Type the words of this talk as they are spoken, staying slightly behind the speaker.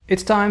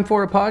It's time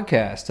for a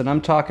podcast, and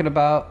I'm talking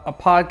about a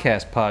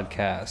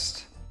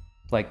podcast.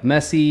 Like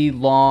messy,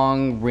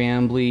 long,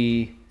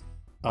 rambly,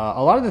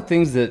 a lot of the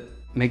things that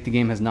Make the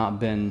Game has not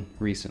been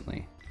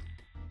recently.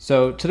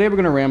 So today we're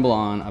going to ramble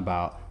on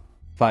about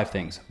 5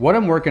 things. What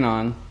I'm working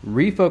on,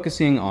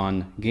 refocusing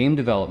on game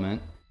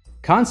development,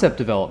 concept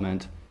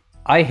development,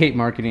 I hate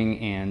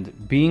marketing,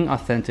 and being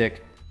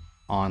authentic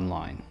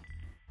online.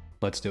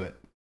 Let's do it.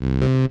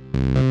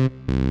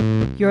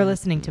 You're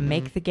listening to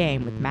Make the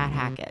Game with Matt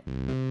Hackett.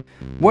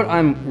 What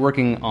I'm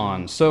working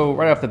on. So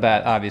right off the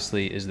bat,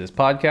 obviously, is this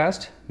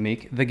podcast,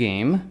 Make the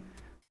Game,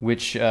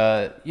 which,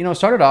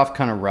 started off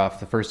kind of rough.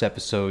 The first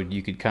episode,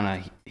 you could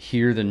kind of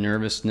hear the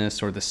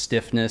nervousness or the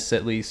stiffness,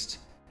 at least,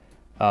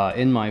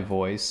 in my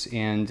voice.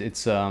 And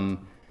it's been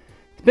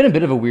a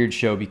bit of a weird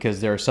show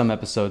because there are some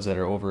episodes that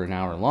are over an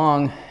hour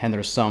long, and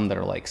there's some that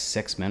are like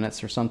 6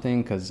 minutes or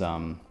something, because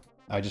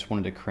I just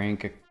wanted to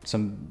crank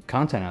some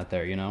content out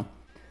there,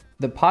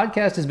 The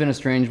podcast has been a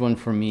strange one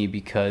for me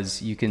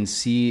because you can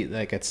see,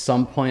 like, at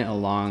some point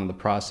along the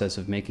process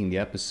of making the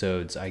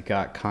episodes, I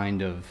got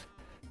kind of,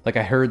 like,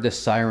 I heard the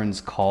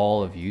siren's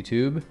call of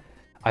YouTube.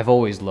 I've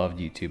always loved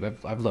YouTube.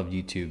 I've loved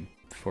YouTube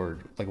for,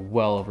 like,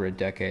 well over a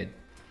decade.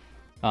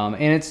 And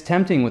it's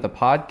tempting with a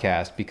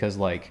podcast because,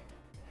 like,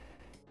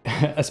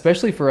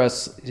 especially for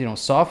us,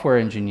 software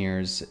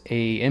engineers,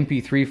 a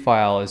MP3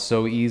 file is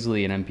so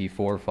easily an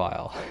MP4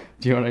 file.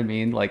 Do you know what I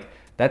mean? Like,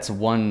 that's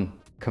one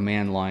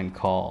command line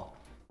call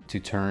to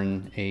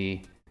turn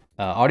a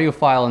audio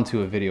file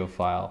into a video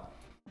file.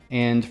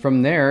 And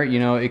from there,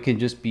 it can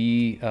just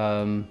be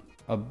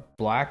a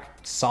black,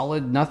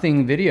 solid,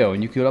 nothing video,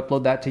 and you could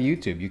upload that to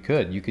YouTube.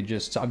 You could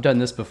just, I've done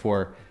this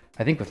before,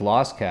 I think with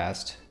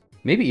Lostcast,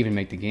 maybe even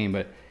Make the Game,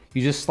 but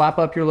you just slap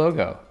up your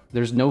logo.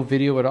 There's no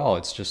video at all.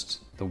 It's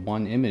just the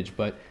one image,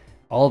 but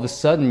all of a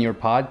sudden your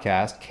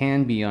podcast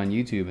can be on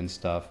YouTube and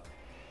stuff.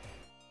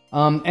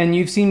 And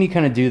you've seen me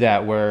kind of do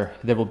that where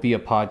there will be a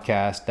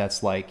podcast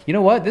that's like, you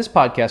know what, this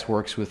podcast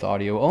works with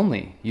audio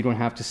only. You don't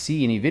have to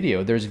see any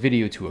video. There's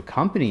video to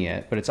accompany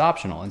it, but it's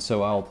optional. And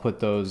so I'll put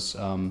those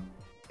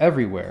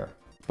everywhere.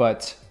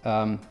 But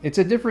it's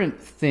a different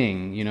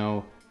thing,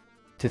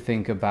 to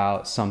think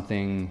about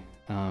something,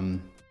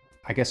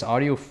 I guess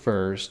audio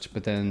first,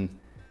 but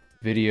then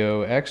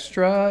video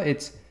extra.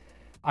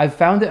 I've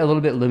found it a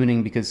little bit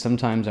limiting because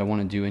sometimes I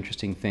want to do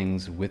interesting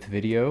things with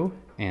video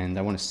and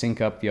I want to sync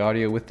up the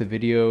audio with the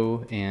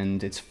video,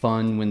 and it's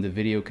fun when the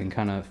video can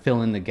kind of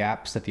fill in the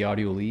gaps that the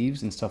audio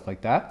leaves and stuff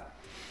like that.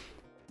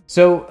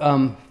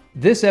 So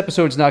this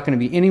episode's not going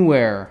to be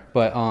anywhere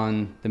but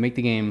on the Make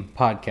the Game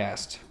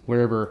podcast,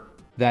 wherever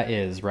that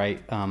is, right?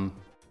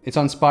 It's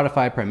on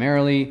Spotify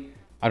primarily.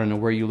 I don't know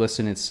where you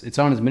listen. It's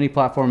on as many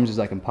platforms as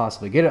I can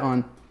possibly get it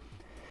on.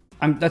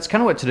 That's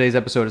kind of what today's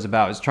episode is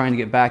about, is trying to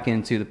get back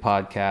into the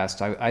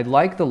podcast. I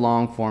like the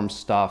long form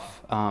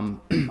stuff.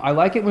 I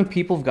like it when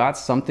people have got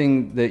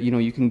something that,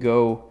 you can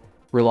go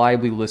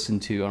reliably listen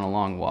to on a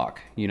long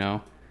walk,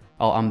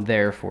 I'm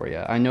there for you.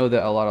 I know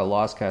that a lot of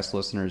Lostcast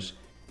listeners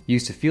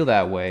used to feel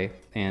that way,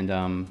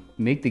 and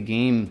Make the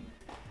Game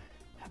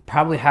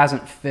probably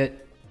hasn't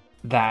fit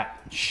that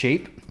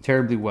shape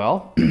terribly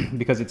well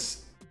because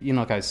it's,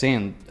 like I was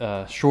saying,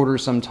 shorter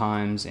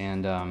sometimes,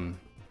 and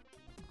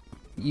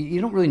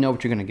you don't really know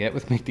what you're going to get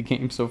with Make the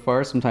Game so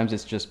far. Sometimes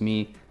it's just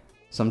me.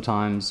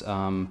 Sometimes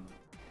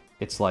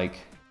it's like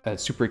a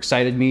super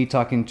excited me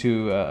talking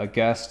to a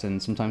guest,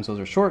 and sometimes those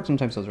are short,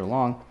 sometimes those are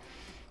long.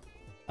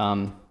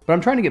 But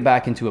I'm trying to get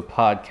back into a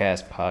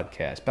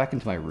podcast, back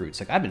into my roots.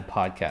 Like, I've been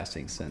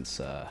podcasting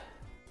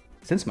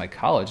since my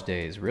college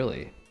days,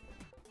 really.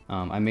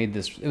 I made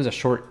this, it was a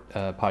short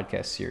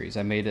podcast series.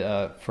 I made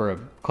it for a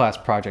class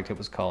project. It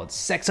was called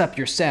Sex Up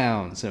Your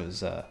Sounds. It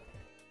was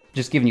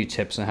just giving you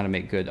tips on how to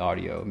make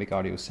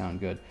audio sound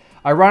good.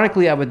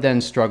 Ironically, I would then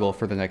struggle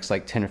for the next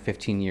 10 or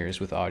 15 years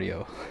with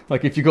audio.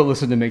 Like, if you go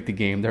listen to Make the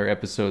Game, there are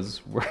episodes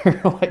where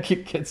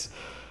it gets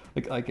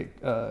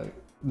the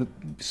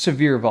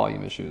severe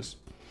volume issues.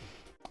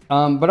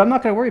 But I'm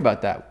not going to worry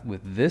about that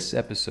with this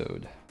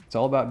episode. It's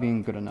all about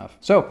being good enough.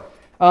 So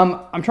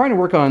I'm trying to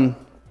work on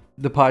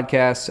the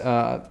podcast.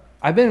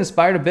 I've been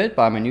inspired a bit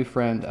by my new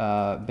friend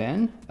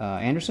Ben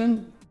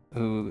Anderson,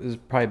 who is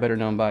probably better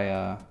known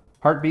by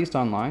Heartbeast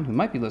Online, who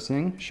might be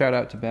listening. Shout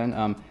out to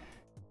Ben.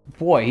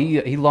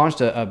 He launched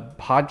a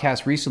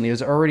podcast recently. It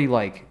was already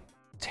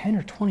 10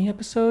 or 20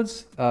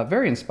 episodes.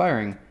 Very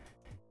inspiring.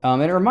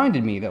 And it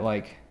reminded me that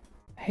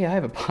hey, I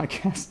have a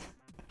podcast.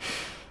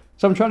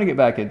 So I'm trying to get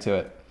back into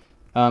it.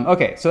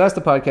 Okay, so that's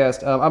the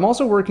podcast. I'm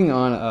also working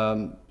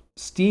on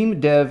Steam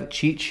Dev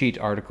cheat sheet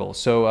article.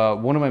 So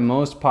one of my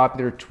most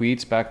popular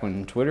tweets back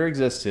when Twitter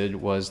existed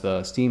was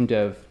the Steam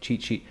Dev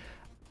cheat sheet.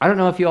 I don't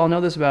know if you all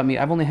know this about me.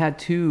 I've only had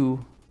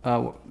 2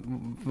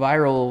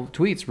 viral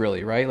tweets,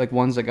 really, right?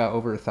 Ones that got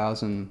over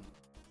 1,000.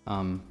 3.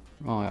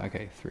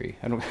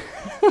 I don't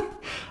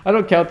I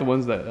don't count the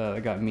ones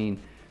that got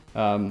mean.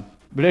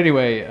 But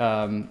anyway,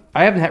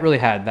 I haven't really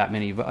had that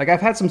many. But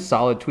I've had some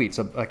solid tweets,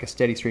 a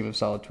steady stream of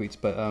solid tweets.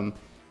 But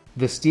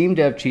the Steam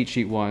Dev cheat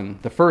sheet one,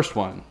 the first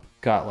one,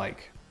 got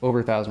over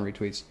 1,000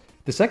 retweets.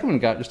 The second one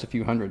got just a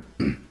few hundred.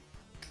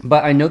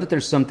 But I know that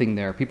there's something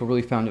there. People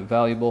really found it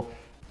valuable.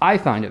 I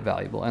find it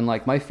valuable. And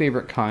like my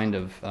favorite kind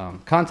of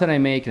content I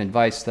make and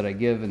advice that I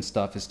give and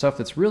stuff is stuff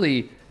that's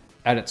really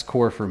at its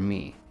core for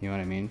me. You know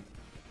what I mean?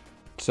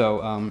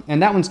 So,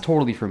 and that one's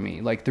totally for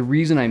me. Like the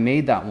reason I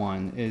made that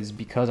one is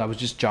because I was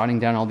just jotting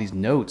down all these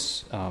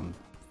notes,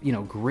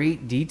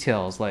 great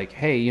details like,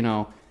 hey,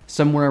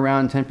 somewhere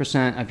around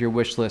 10% of your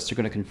wish lists are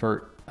going to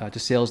convert to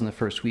sales in the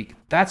first week.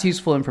 That's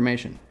useful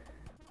information.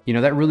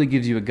 That really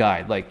gives you a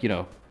guide. Like,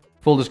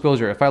 full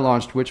disclosure, if I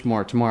launched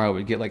Witchmore tomorrow, it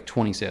would get like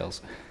 20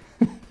 sales.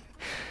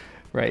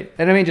 Right.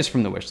 And I mean, just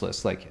from the wish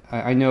list, like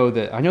I know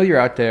you're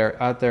out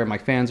there, my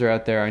fans are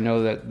out there. I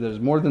know that there's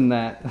more than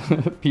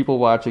that people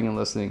watching and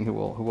listening who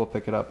will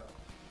pick it up.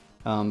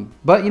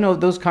 But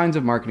those kinds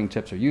of marketing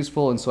tips are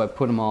useful. And so I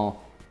put them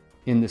all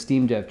in the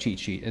Steam Dev cheat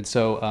sheet. And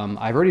so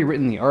I've already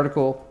written the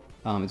article.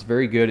 It's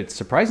very good. It's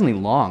surprisingly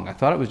long. I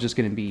thought it was just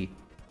going to be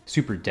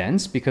super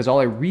dense because all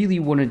I really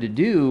wanted to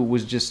do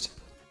was just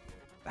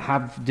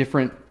have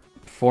different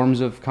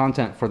forms of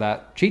content for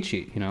that cheat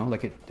sheet.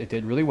 Like it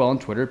did really well on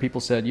Twitter. People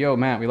said, yo,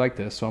 Matt, we like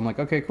this. So I'm like,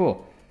 okay,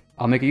 cool.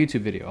 I'll make a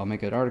YouTube video. I'll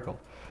make an article.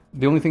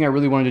 The only thing I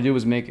really wanted to do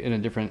was make it in a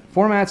different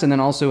formats and then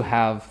also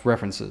have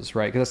references,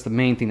 right? Because that's the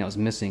main thing that was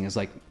missing is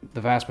like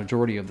the vast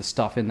majority of the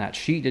stuff in that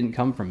sheet didn't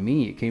come from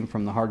me. It came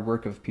from the hard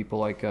work of people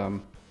like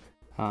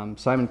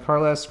Simon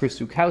Carles, Chris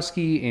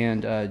Zukowski,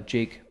 and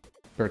Jake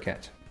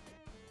Burkett.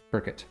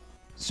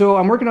 So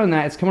I'm working on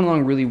that. It's coming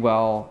along really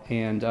well.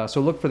 And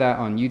so look for that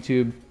on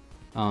YouTube.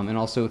 And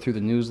also through the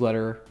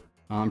newsletter.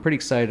 I'm pretty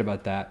excited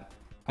about that.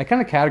 I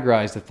kind of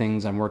categorize the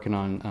things I'm working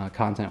on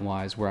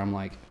content-wise where I'm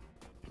like,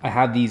 I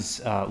have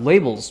these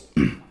labels,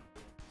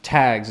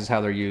 tags is how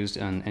they're used,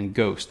 and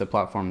Ghost, the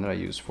platform that I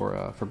use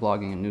for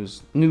blogging and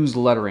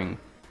newslettering.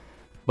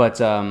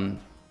 But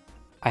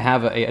I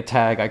have a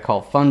tag I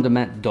call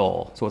Fundament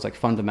Dull. So it's like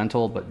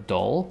fundamental but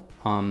dull.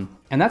 And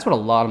that's what a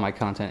lot of my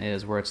content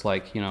is, where it's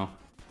like,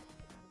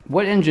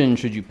 what engine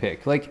should you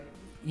pick? Like,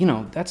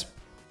 that's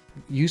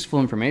useful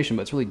information,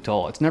 but it's really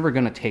dull. It's never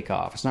going to take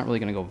off. It's not really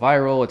going to go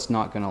viral. It's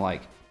not going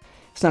to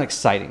it's not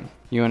exciting.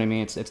 You know what I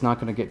mean? It's not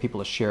going to get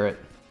people to share it.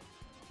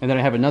 And then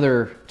I have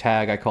another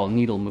tag I call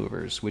needle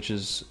movers, which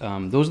is,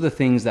 those are the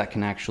things that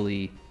can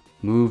actually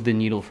move the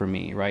needle for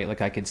me, right?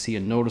 Like I could see a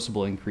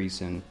noticeable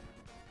increase in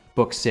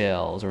book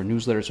sales or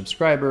newsletter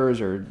subscribers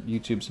or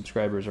YouTube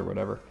subscribers or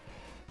whatever.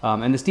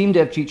 And the Steam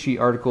Dev cheat sheet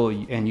article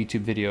and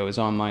YouTube video is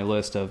on my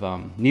list of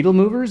needle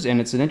movers,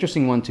 and it's an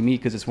interesting one to me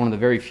because it's one of the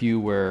very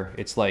few where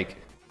it's like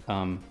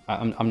I'm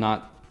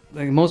not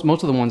like most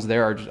of the ones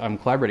there are I'm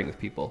collaborating with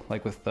people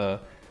like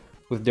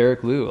with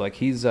Derek Liu. Like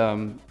he's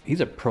a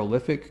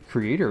prolific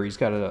creator. He's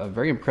got a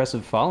very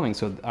impressive following,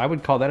 so I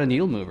would call that a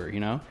needle mover.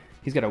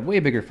 He's got a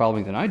way bigger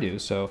following than I do,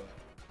 so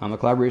the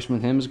collaboration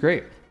with him is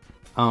great.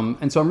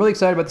 And so I'm really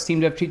excited about the Steam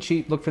Dev cheat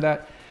sheet. Look for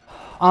that.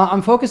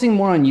 I'm focusing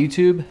more on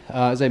YouTube.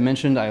 As I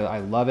mentioned, I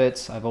love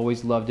it. I've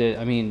always loved it.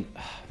 I mean,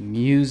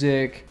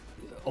 music,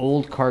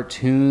 old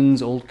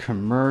cartoons, old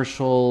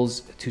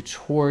commercials,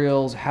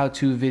 tutorials,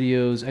 how-to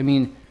videos. I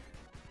mean,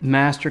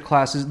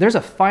 masterclasses. There's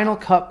a Final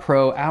Cut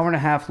Pro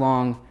hour-and-a-half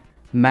long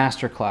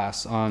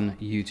masterclass on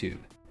YouTube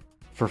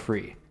for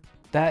free.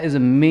 That is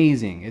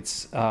amazing.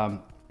 It's I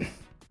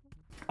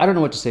don't know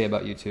what to say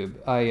about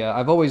YouTube.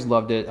 I've always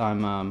loved it.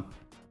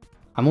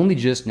 I'm only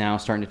just now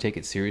starting to take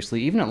it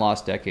seriously. Even at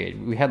Lost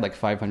Decade, we had like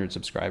 500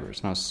 subscribers,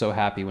 and I was so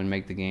happy when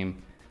Make the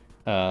Game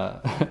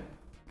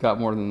got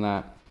more than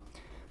that.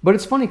 But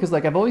it's funny because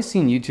like I've always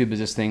seen YouTube as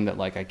this thing that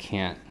like I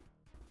can't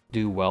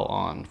do well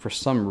on for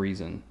some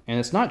reason, and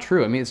it's not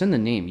true. I mean, it's in the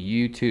name,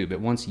 YouTube. It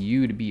wants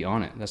you to be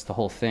on it. That's the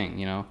whole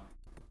thing,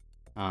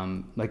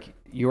 Like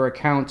your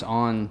account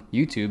on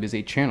YouTube is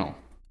a channel.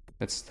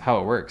 That's how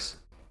it works.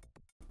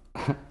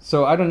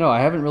 So I don't know. I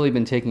haven't really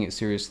been taking it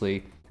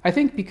seriously. I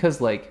think because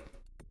like,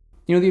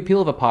 the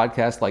appeal of a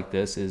podcast like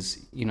this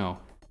is,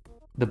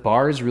 the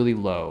bar is really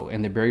low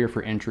and the barrier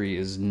for entry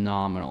is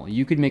nominal.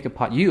 You could make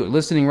you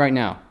listening right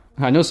now.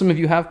 I know some of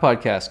you have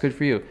podcasts. Good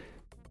for you.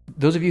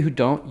 Those of you who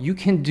don't, you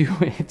can do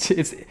it.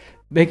 It's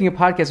making a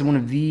podcast is one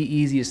of the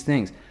easiest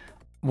things.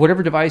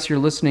 Whatever device you're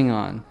listening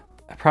on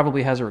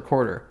probably has a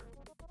recorder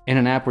and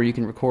an app where you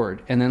can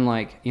record. And then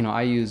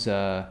I use,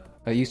 it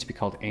used to be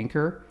called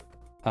Anchor.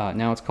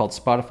 Now it's called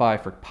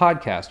Spotify for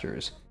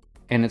podcasters.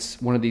 And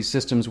it's one of these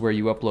systems where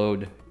you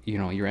upload,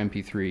 your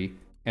MP3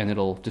 and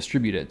it'll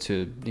distribute it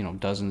to,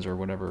 dozens or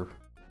whatever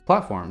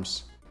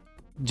platforms.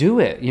 Do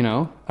it,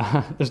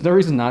 There's no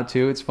reason not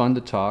to. It's fun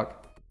to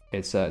talk.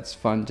 It's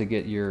fun to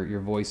get your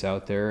voice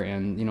out there,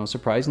 and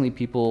surprisingly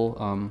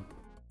people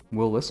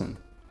will listen.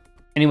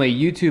 Anyway,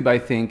 YouTube I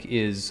think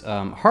is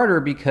harder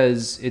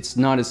because it's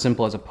not as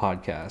simple as a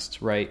podcast,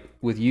 right?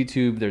 With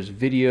YouTube, there's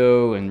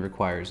video and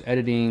requires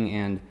editing,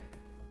 and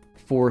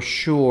for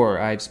sure,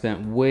 I've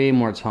spent way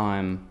more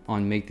time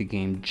on Make the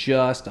Game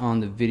just on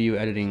the video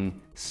editing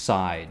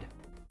side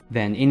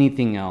than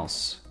anything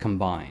else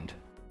combined.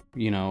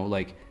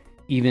 Like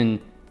even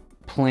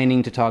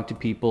planning to talk to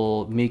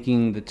people,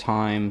 making the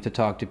time to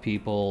talk to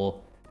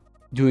people,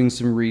 doing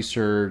some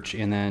research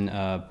and then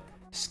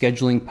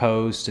scheduling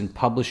posts and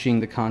publishing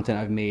the content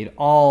I've made,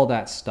 all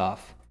that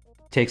stuff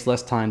takes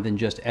less time than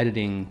just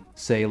editing,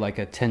 say, like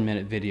a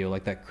 10-minute video,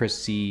 like that Chris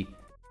C.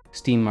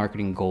 Steam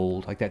Marketing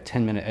Gold, like that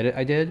 10-minute edit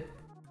I did.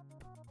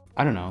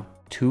 I don't know,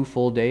 2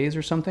 full days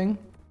or something.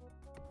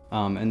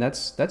 And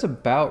that's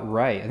about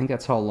right. I think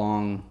that's how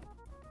long.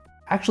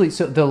 Actually,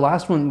 so the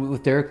last one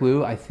with Derek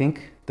Liu, I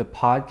think the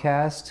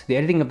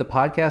editing of the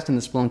podcast and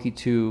the Spelunky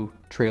 2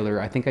 trailer,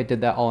 I think I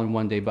did that all in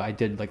one day, but I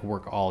did like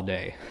work all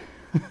day.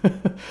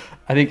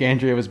 I think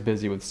Andrea was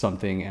busy with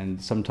something,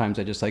 and sometimes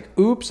I just like,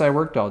 oops, I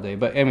worked all day.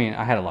 But I mean,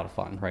 I had a lot of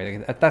fun,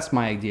 right? That's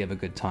my idea of a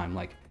good time.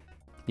 Like,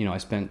 you know, I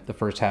spent the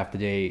first half of the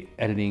day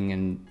editing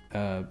and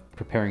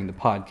preparing the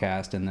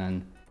podcast, and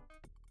then,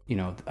 you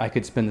know, I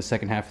could spend the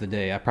second half of the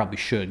day. I probably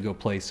should go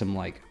play some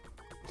Left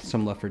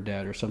 4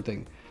 Dead or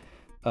something.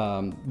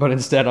 But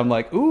instead I'm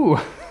like, ooh,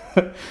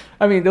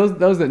 I mean,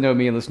 those that know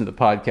me and listen to the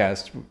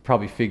podcast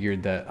probably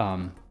figured that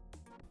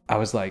I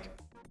was like,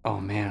 oh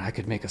man, I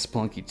could make a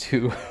Spelunky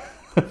 2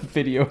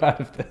 video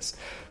out of this.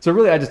 So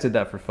really, I just did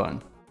that for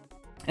fun.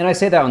 And I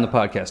say that on the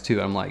podcast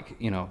too. I'm like,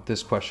 you know,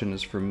 this question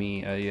is for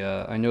me.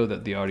 I know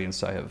that the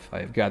audience I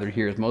have gathered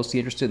here is mostly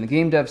interested in the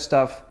game dev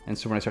stuff. And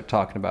so when I start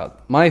talking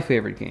about my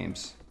favorite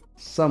games,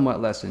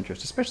 somewhat less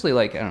interest, especially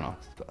like, I don't know,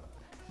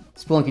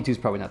 Spelunky 2 is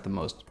probably not the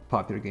most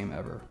popular game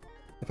ever.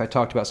 If I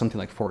talked about something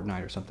like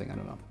Fortnite or something, I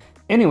don't know.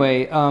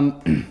 Anyway,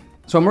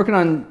 so I'm working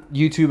on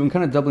YouTube. I'm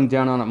kind of doubling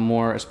down on it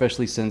more,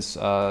 especially since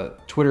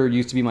Twitter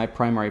used to be my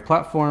primary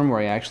platform where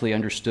I actually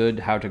understood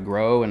how to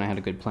grow and I had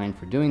a good plan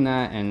for doing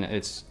that. And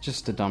it's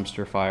just a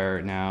dumpster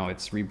fire now.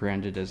 It's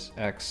rebranded as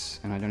X,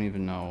 and I don't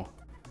even know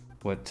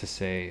what to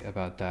say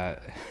about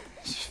that.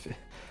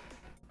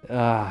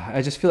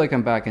 I just feel like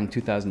I'm back in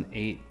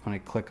 2008 when I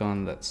click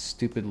on that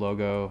stupid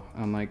logo.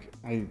 I'm like,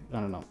 I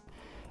don't know.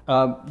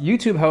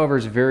 YouTube, however,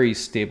 is very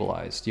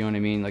stabilized. You know what I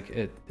mean? Like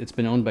it's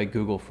been owned by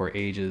Google for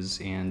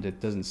ages, and it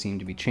doesn't seem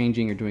to be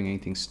changing or doing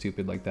anything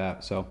stupid like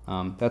that. So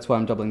that's why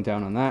I'm doubling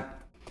down on that.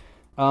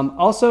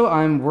 Also,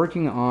 I'm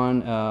working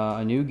on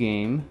a new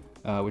game,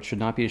 which should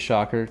not be a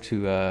shocker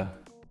to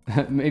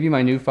maybe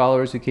my new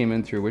followers who came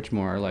in through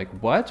Witchmore are like,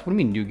 what? What do you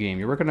mean new game?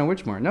 You're working on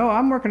Witchmore? No,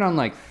 I'm working on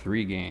like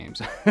 3 games.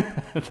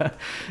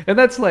 And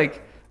that's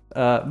like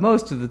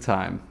most of the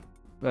time.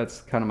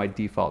 That's kind of my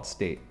default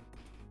state.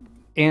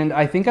 And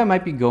I think I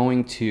might be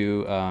going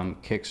to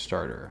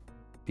Kickstarter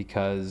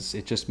because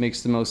it just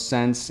makes the most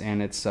sense,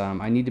 and it's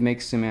I need to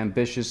make some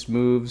ambitious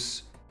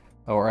moves,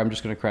 or I'm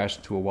just going to crash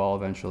into a wall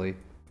eventually.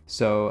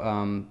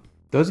 So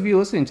those of you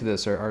listening to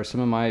this are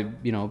some of my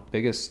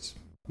biggest,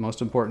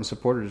 most important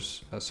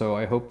supporters. So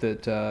I hope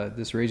that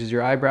this raises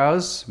your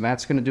eyebrows.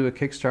 Matt's going to do a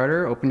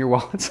Kickstarter. Open your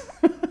wallets.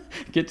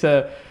 Get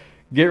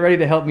ready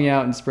to help me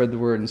out and spread the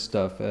word and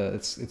stuff.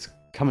 It's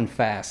coming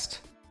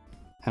fast.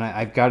 And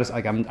I've got to,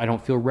 like, I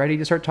don't feel ready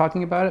to start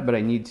talking about it, but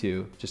I need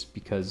to, just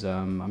because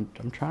I'm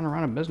trying to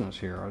run a business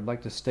here. I'd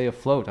like to stay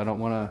afloat. I don't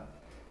want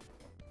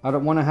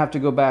to have to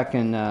go back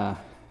and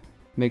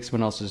make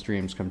someone else's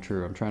dreams come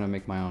true. I'm trying to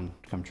make my own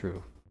come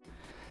true.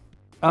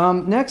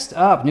 Next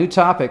up, new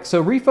topic.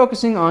 So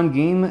refocusing on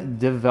game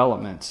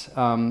development.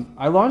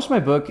 I launched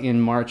my book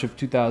in March of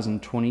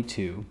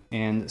 2022,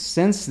 and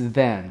since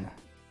then,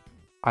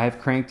 I have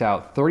cranked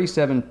out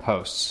 37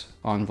 posts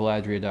on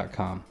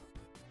Valadria.com.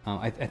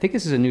 I think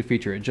this is a new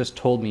feature. It just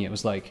told me, it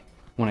was like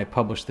when I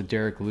published the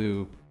Derek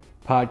Liu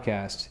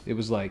podcast, it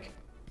was like,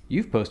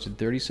 you've posted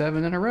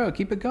 37 in a row.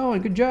 Keep it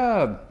going. Good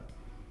job.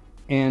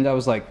 And I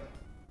was like,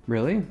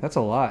 really? That's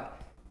a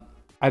lot.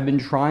 I've been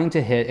trying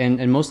to hit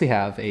and mostly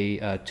have a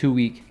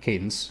 2-week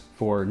cadence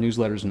for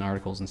newsletters and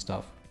articles and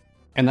stuff.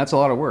 And that's a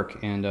lot of work.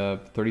 And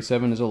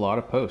 37 is a lot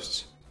of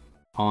posts.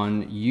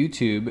 On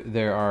YouTube,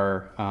 there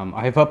are,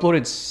 I have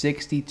uploaded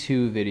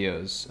 62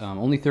 videos,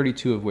 only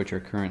 32 of which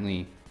are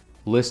currently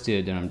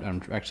listed, and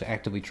I'm actually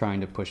actively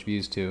trying to push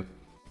views to.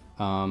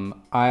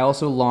 I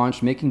also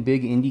launched Making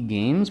Big Indie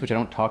Games, which I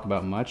don't talk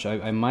about much.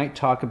 I might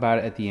talk about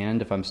it at the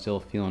end if I'm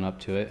still feeling up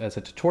to it. As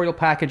a tutorial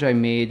package I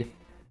made.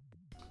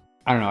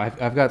 I don't know.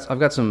 I've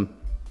got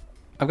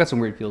some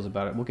weird feels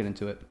about it. We'll get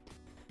into it.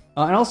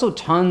 And also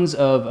tons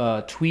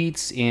of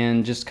tweets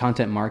and just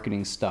content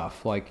marketing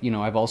stuff. Like,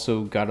 I've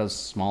also got a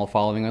small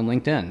following on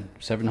LinkedIn.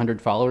 700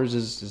 followers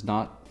is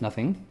not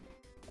nothing.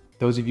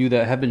 Those of you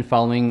that have been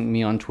following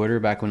me on Twitter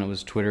back when it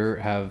was Twitter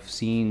have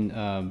seen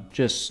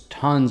just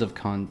tons of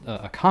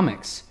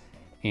comics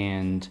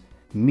and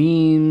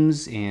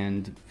memes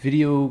and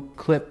video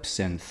clips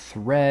and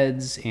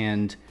threads.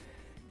 And,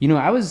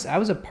 I was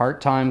a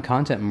part-time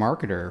content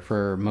marketer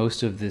for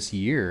most of this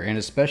year. And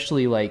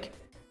especially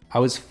I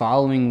was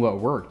following what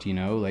worked,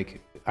 like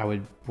I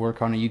would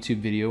work on a YouTube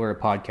video or a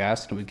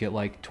podcast and it would get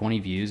like 20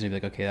 views and I'd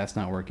be like, okay, that's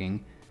not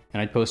working. And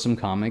I'd post some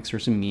comics or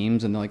some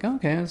memes, and they're like, oh,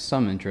 okay, that's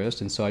some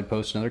interest. And so I'd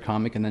post another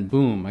comic, and then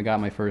boom, I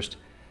got my first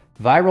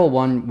viral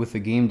one with the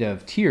game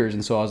dev tiers.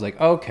 And so I was like,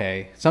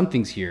 okay,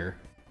 something's here,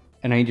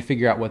 and I need to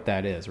figure out what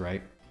that is,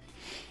 right?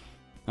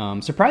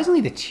 Surprisingly,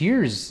 the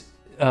tiers,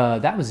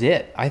 that was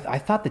it. I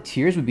thought the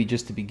tiers would be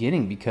just the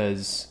beginning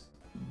because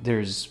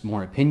there's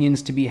more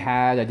opinions to be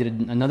had. I did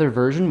another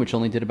version which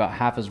only did about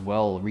half as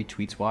well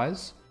retweets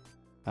wise,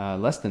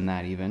 less than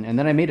that even. And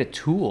then I made a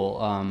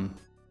tool,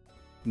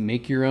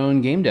 make your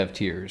own game dev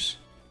tiers,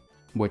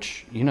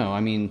 which,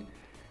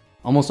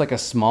 almost like a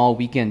small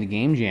weekend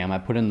game jam. I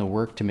put in the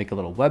work to make a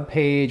little web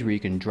page where you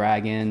can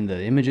drag in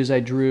the images I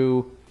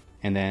drew,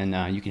 and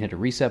then you can hit a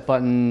reset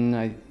button.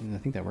 I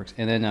think that works.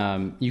 And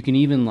then you can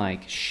even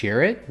like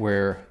share it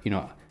where,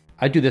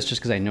 I do this just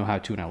because I know how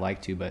to and I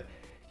like to, but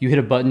you hit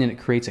a button and it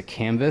creates a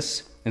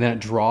canvas, and then it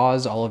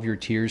draws all of your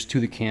tiers to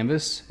the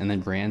canvas and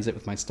then brands it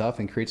with my stuff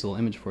and creates a little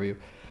image for you.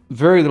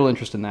 Very little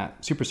interest in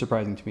that. Super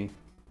surprising to me.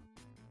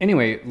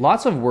 Anyway,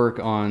 lots of work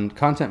on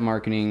content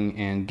marketing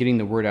and getting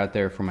the word out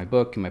there for my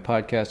book and my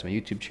podcast, my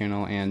YouTube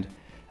channel. And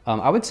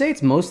I would say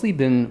it's mostly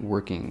been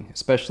working,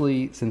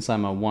 especially since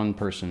I'm a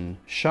one-person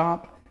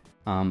shop.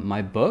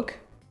 My book,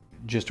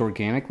 just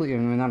organically,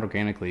 not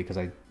organically because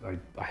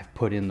I've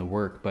put in the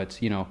work, but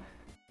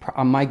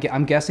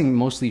I'm guessing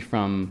mostly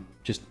from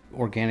just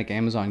organic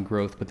Amazon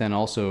growth, but then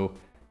also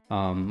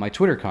my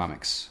Twitter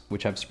comics,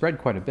 which I've spread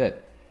quite a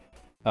bit.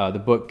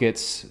 The book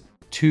gets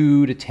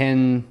 2 to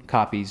 10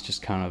 copies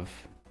just kind of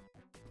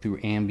through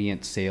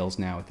ambient sales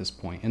now at this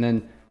point. And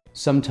then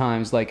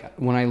sometimes, like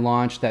when I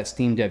launched that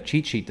Steam Dev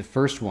cheat sheet, the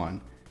first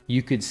one,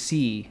 you could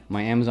see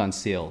my Amazon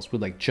sales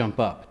would like jump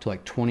up to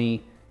like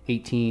 20,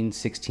 18,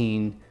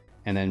 16,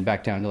 and then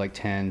back down to like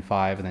 10,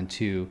 5, and then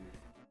 2,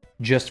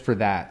 just for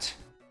that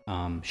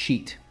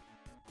sheet.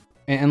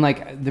 And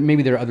like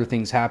maybe there are other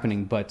things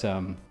happening, but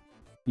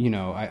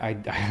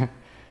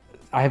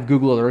I have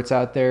Google Alerts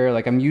out there.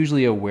 Like I'm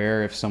usually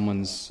aware if someone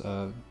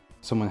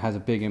has a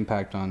big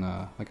impact on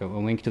like a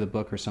link to the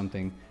book or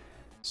something.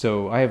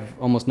 So I have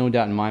almost no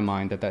doubt in my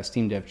mind that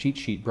Steam Dev cheat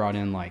sheet brought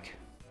in like,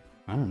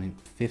 I don't know,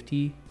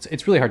 50.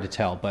 It's really hard to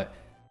tell, but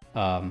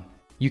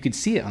you could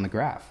see it on the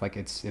graph. Like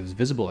it was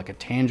visible, like a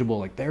tangible,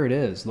 like there it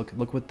is. Look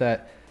what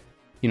that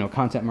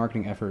content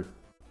marketing effort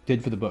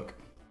did for the book.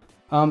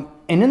 And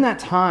in that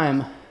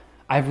time,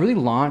 I've really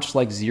launched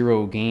like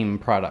 0 game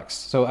products.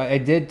 So I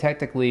did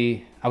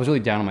technically, I was really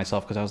down on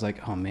myself because I was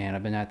like, oh man,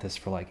 I've been at this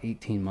for like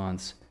 18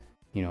 months.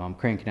 I'm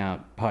cranking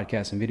out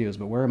podcasts and videos,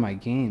 but where are my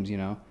games,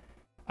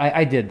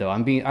 I did though.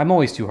 I'm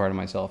always too hard on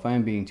myself. I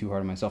am being too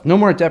hard on myself. No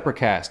more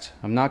Deprecast.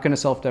 I'm not going to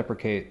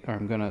self-deprecate, or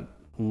I'm going to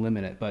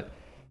limit it. But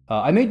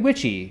I made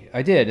Witchy.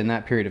 I did in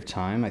that period of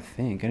time, I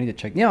think. I need to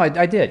check. Yeah,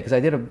 I did, because I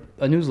did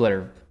a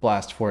newsletter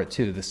blast for it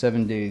too, the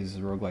 7 days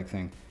roguelike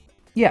thing.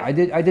 Yeah, I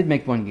did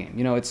make one game.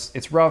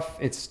 It's rough.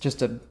 It's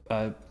just a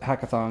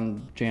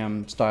hackathon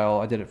jam style.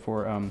 I did it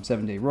for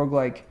 7-day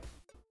roguelike.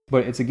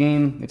 But it's a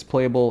game, it's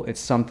playable, it's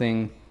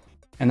something.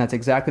 And that's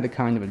exactly the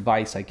kind of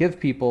advice I give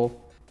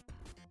people,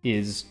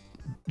 is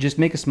just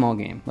make a small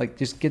game. Like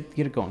just get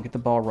it going, get the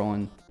ball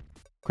rolling,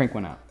 crank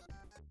one out.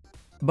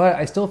 But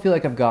I still feel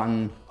like I've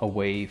gotten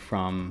away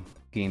from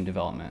game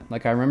development.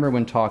 Like I remember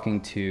when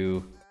talking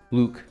to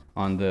Luke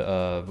on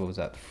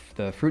the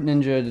the Fruit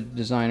Ninja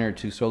designer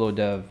to solo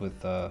dev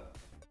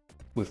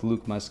with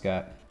Luke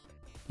Muscat.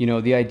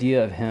 The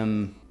idea of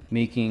him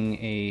making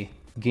a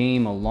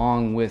game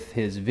along with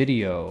his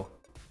video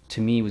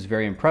to me was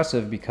very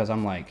impressive, because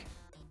I'm like,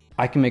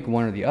 I can make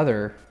one or the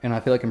other, and I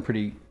feel like I'm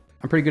pretty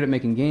good at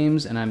making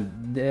games, and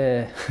I'm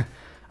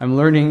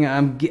learning.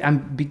 I'm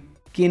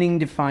beginning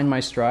to find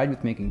my stride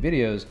with making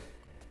videos.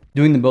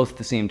 Doing them both at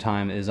the same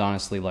time is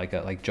honestly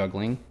like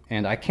juggling,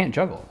 and I can't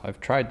juggle. I've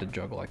tried to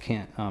juggle. I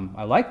can't.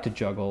 I like to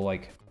juggle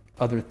like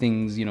other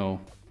things,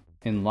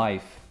 in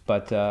life,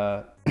 but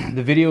the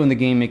video and the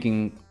game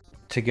making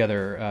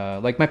together,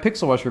 like my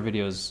Pixel Washer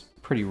video is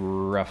pretty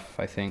rough,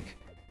 I think.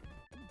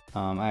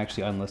 I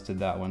actually unlisted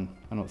that one.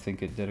 I don't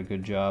think it did a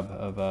good job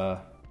of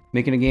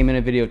making a game and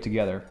a video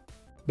together.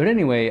 But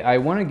anyway, I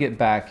want to get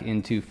back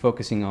into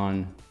focusing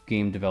on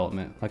game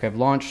development. Like I've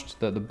launched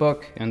the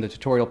book and the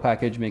tutorial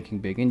package, Making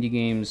Big Indie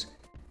Games,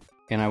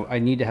 and I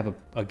need to have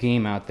a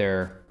game out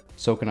there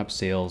soaking up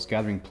sales,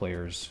 gathering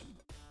players,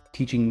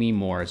 teaching me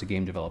more as a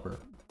game developer.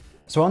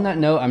 So on that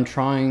note,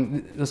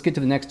 let's get to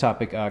the next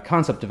topic,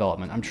 concept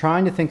development. I'm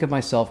trying to think of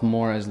myself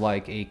more as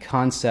like a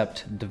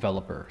concept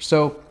developer.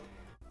 So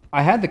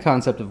I had the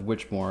concept of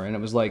Witchmore, and it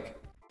was like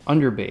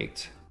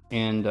underbaked.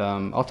 And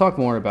I'll talk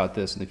more about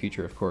this in the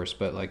future, of course.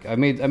 But like I've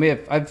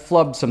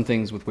flubbed some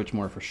things with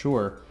Witchmore for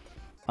sure.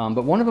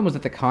 But one of them was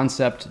that the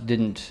concept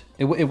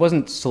it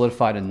wasn't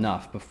solidified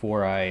enough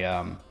before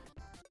I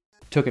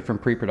took it from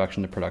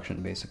pre-production to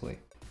production, basically.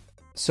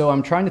 So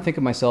I'm trying to think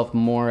of myself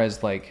more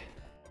as like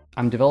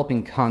I'm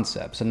developing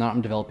concepts and not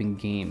I'm developing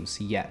games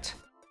yet.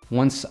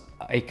 Once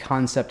a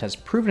concept has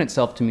proven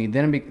itself to me,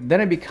 then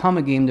I become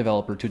a game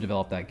developer to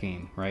develop that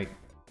game, right?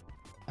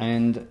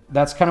 And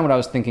that's kind of what I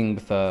was thinking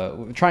with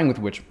trying with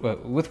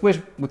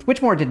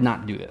Witchmore did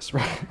not do this,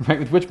 right?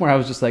 With Witchmore, I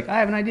was just like, I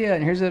have an idea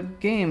and here's a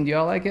game. Do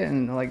y'all like it?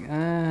 And like,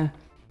 And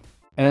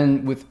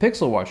then with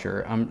Pixel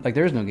Washer, I'm like,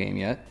 there's no game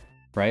yet,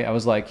 right? I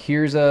was like,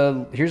 here's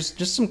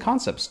just some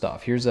concept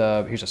stuff. Here's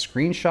a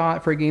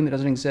screenshot for a game that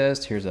doesn't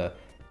exist. Here's a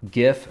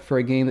GIF for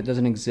a game that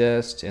doesn't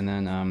exist. And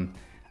then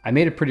I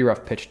made a pretty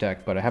rough pitch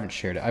deck, but I haven't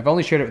shared it. I've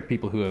only shared it with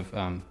people who have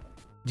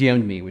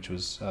DM'd me, which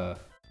was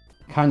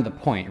kind of the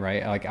point,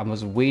 right? Like I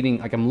was waiting,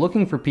 like I'm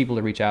looking for people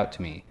to reach out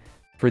to me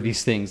for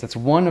these things. That's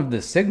one of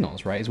the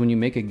signals, right? Is when you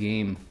make a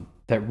game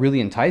that really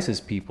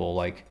entices people,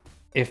 like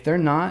if they're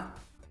not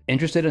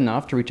interested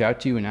enough to reach out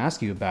to you and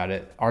ask you about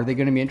it, are they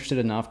going to be interested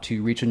enough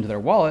to reach into their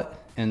wallet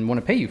and want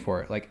to pay you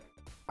for it? Like,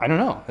 I don't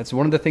know. That's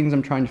one of the things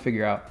I'm trying to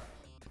figure out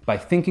by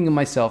thinking of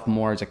myself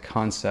more as a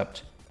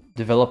concept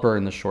developer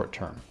in the short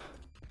term.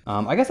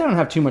 I guess I don't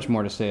have too much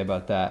more to say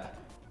about that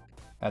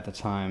at the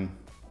time,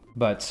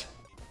 but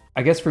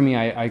I guess for me,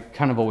 I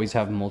kind of always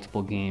have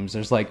multiple games.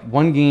 There's like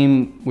one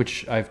game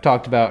which I've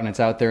talked about and it's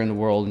out there in the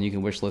world and you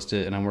can wishlist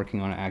it and I'm working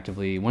on it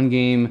actively. One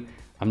game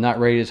I'm not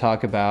ready to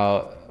talk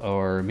about,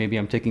 or maybe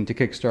I'm taking to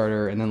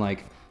Kickstarter, and then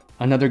like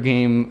another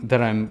game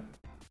that I'm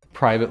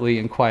privately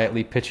and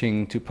quietly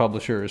pitching to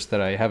publishers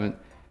that I haven't,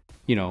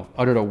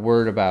 uttered a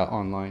word about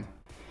online.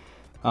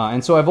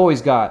 And so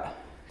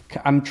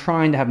I'm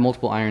trying to have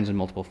multiple irons and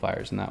multiple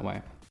fires in that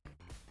way.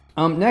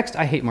 Next,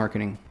 I hate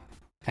marketing.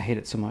 I hate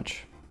it so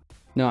much.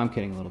 No, I'm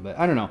kidding a little bit.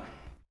 I don't know.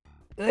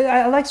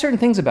 I like certain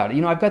things about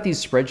it. I've got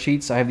these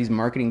spreadsheets. I have these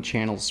marketing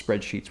channels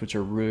spreadsheets, which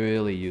are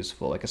really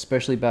useful. Like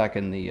especially back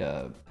in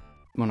the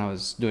when I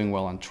was doing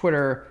well on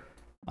Twitter,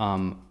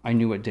 I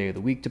knew what day of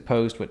the week to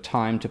post, what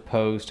time to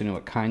post, I knew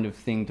what kind of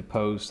thing to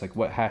post, like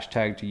what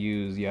hashtag to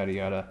use, yada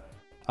yada.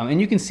 And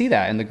you can see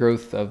that in the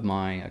growth of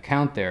my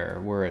account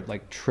there, where it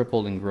like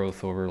tripled in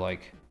growth over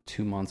like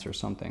 2 months or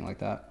something like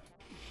that.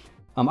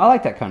 I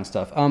like that kind of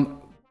stuff.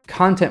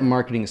 Content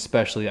marketing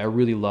especially, I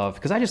really love,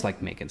 because I just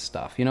like making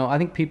stuff. I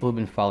think people have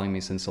been following me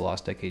since the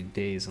Lost Decade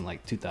days in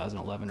like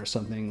 2011 or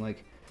something.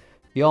 Like,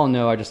 you all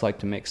know I just like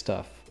to make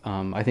stuff.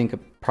 I think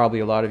probably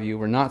a lot of you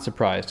were not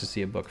surprised to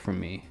see a book from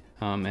me.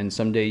 And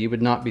someday you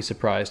would not be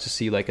surprised to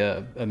see like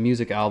a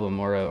music album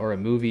or a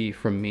movie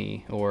from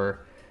me,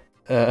 or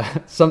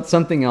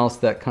something else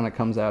that kind of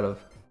comes out of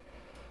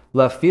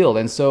left field.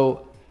 And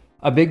so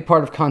a big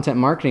part of content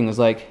marketing was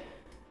like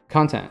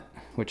content,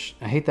 which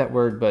I hate that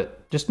word, but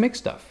just make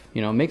stuff,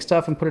 make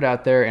stuff and put it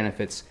out there. And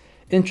if it's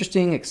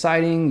interesting,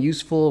 exciting,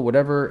 useful,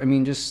 whatever,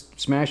 just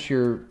smash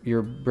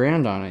your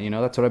brand on it.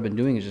 That's what I've been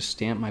doing, is just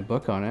stamp my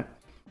book on it.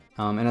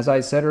 And as I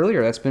said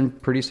earlier, that's been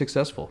pretty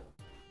successful.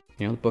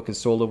 The book has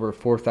sold over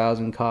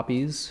 4,000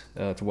 copies.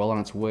 It's well on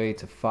its way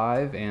to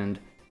 5. And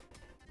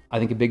I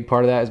think a big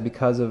part of that is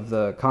because of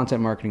the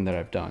content marketing that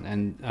I've done.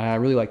 And I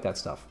really like that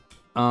stuff.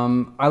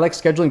 I like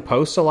scheduling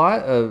posts a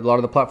lot. A lot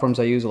of the platforms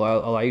I use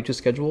allow you to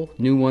schedule.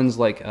 New ones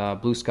like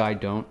Blue Sky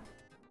don't.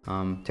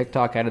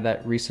 TikTok added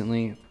that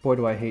recently. Boy,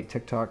 do I hate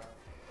TikTok.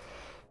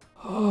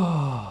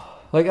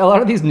 Like a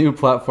lot of these new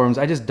platforms,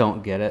 I just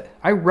don't get it.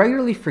 I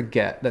regularly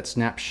forget that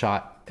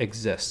Snapshot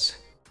exists.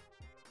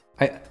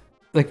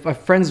 Like my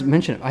friends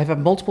mention it. I have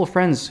multiple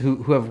friends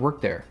who have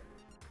worked there.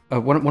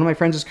 One of my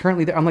friends is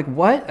currently there. I'm like,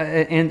 what?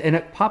 And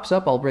it pops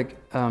up. I'll break.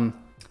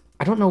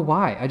 I don't know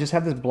why. I just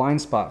have this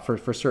blind spot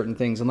for certain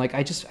things. And like,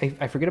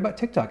 I forget about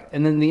TikTok.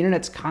 And then the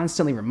internet's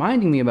constantly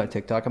reminding me about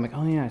TikTok. I'm like,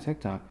 oh yeah,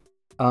 TikTok.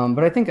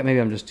 But I think maybe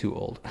I'm just too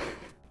old.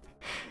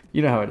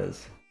 You know how it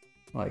is.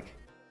 Like,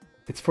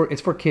 it's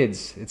for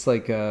kids. It's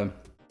like when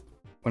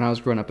I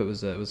was growing up, it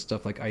was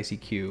stuff like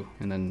ICQ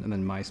and then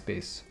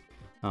MySpace.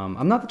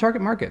 I'm not the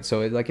target market,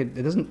 so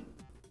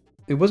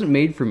it wasn't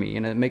made for me,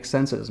 and it makes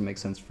sense. It doesn't make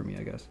sense for me,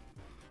 I guess,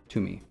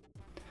 to me.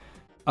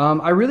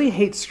 I really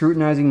hate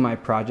scrutinizing my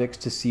projects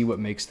to see what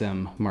makes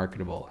them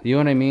marketable. You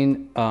know what I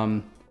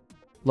mean?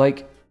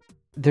 Like,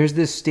 there's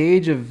this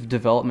stage of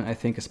development, I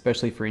think,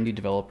 especially for indie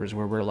developers,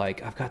 where we're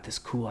like, I've got this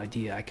cool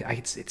idea.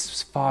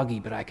 It's foggy,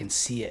 but I can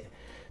see it.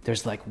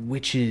 There's like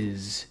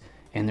witches,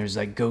 and there's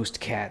like ghost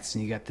cats,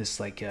 and you got this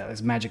like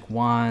this magic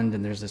wand,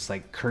 and there's this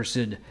like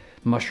cursed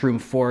mushroom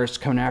forest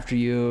coming after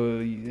you,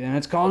 and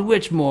it's called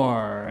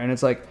Witchmore. And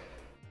it's like,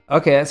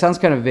 okay, that sounds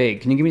kind of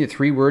vague. Can you give me the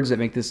 3 words that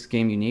make this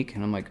game unique?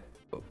 And I'm like,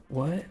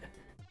 what?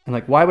 And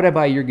like, why would I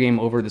buy your game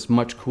over this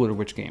much cooler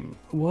witch game?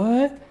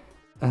 What?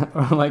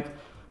 Or like,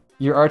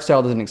 your art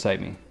style doesn't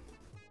excite me.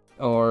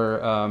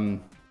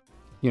 Or,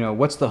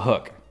 what's the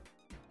hook?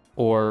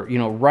 Or,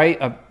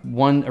 write a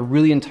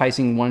really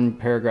enticing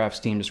 1-paragraph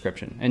Steam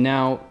description, and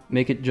now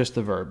make it just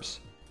the verbs.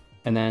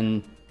 And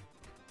then,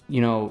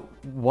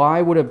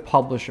 why would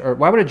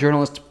a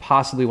journalist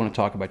possibly want to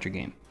talk about your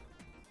game?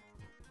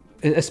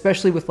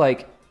 Especially with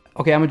like,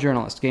 okay, I'm a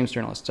journalist, games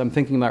journalist. So I'm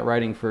thinking about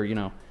writing for,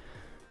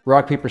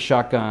 Rock, Paper,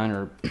 Shotgun,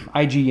 or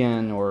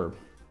IGN, or,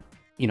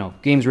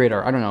 Games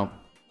Radar. I don't know,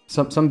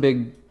 some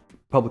big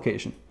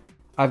publication.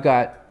 I've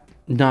got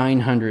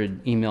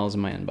 900 emails in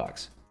my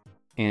inbox,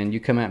 and you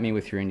come at me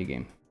with your indie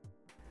game.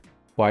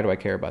 Why do I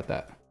care about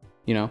that?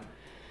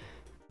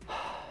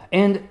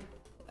 And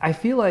I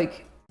feel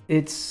like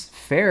it's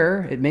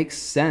fair. It makes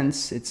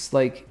sense. It's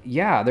like,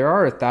 yeah, there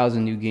are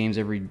 1,000 new games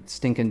every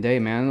stinking day,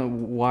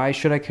 man. Why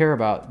should I care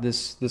about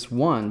this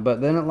one?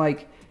 But then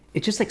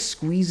it just like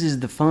squeezes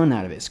the fun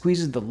out of it,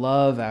 squeezes the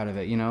love out of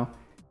it.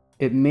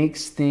 It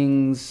makes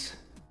things,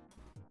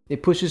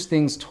 it pushes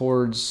things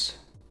towards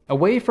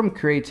away from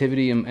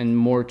creativity and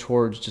more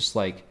towards just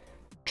like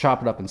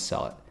chop it up and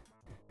sell it.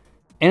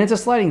 And it's a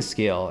sliding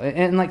scale,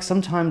 and like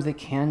sometimes they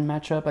can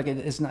match up. Like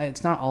it's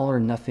not all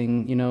or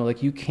nothing, you know.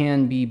 Like you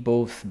can be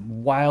both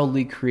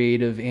wildly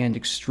creative and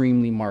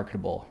extremely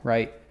marketable,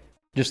 right?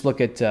 Just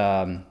look at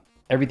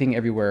Everything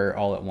Everywhere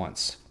All at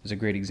Once is a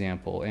great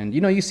example, and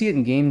you know you see it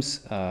in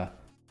games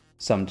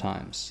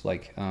sometimes,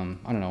 like I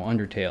don't know,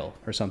 Undertale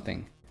or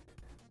something.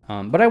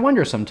 But I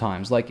wonder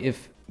sometimes, like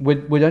if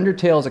would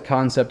Undertale as a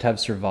concept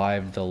have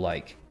survived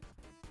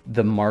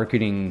the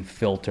marketing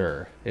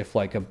filter if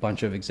like a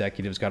bunch of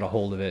executives got a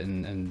hold of it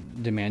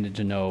and demanded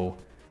to know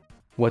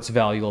what's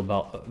valuable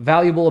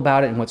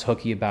about it and what's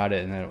hooky about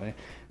it, and that way,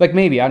 like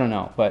maybe, I don't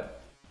know,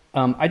 but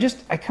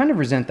I kind of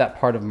resent that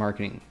part of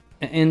marketing,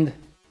 and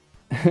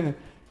and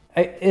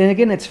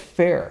again, it's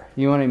fair,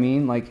 you know what I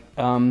mean? Like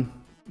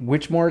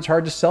Witchmore, it's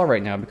hard to sell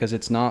right now because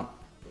it's not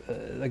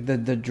like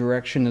the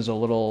direction is a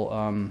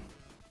little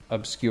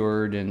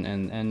obscured,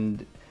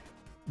 and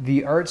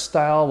the art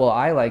style, well,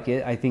 I like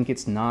it. I think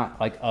it's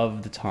not like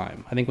of the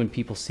time. I think when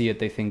people see it,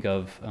 they think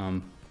of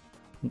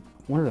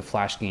one of the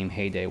Flash game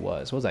heyday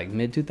was like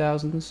mid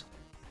 2000s.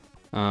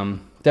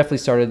 Definitely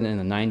started in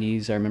the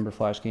 90s. I remember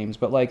Flash games,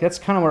 but like that's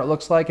kind of what it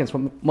looks like. And it's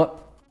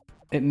what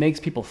it makes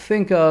people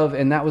think of,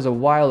 and that was a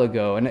while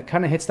ago. And it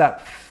kind of hits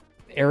that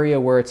area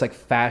where it's like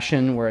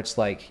fashion, where it's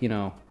like, you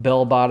know,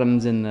 bell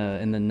bottoms in the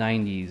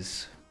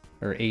 90s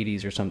or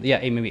 80s or something. Yeah,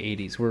 maybe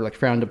 80s were like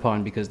frowned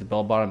upon because the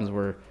bell bottoms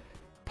were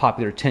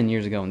popular 10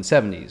 years ago in the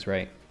 70s,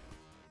 right?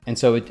 And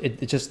so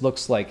it just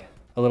looks like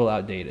a little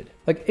outdated.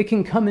 Like it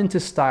can come into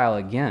style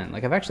again.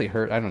 Like I've actually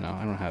heard, I don't know,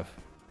 I don't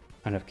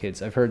have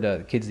kids. I've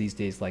heard kids these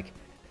days like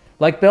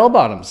bell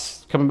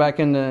bottoms coming back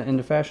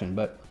into fashion.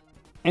 But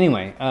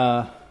anyway,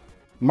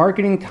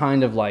 marketing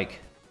kind of like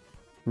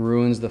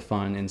ruins the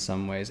fun in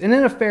some ways, and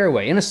in a fair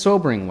way, in a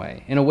sobering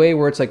way, in a way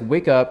where it's like,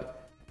 wake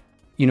up,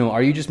 you know,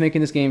 are you just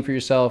making this game for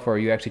yourself, or are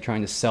you actually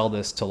trying to sell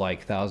this to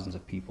like thousands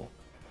of people?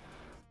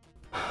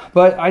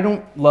 But I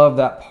don't love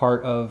that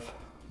part of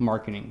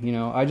marketing. You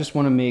know, I just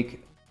want to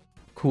make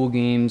cool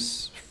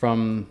games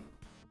from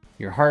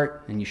your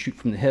heart, and you shoot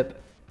from the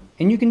hip,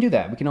 and you can do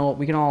that. We can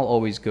all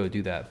always go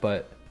do that.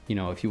 But you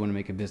know, if you want to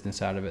make a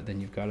business out of it,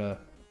 then you gotta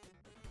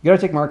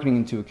take marketing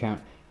into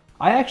account.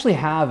 I actually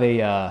have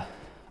a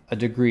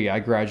degree. I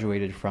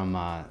graduated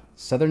from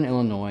Southern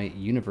Illinois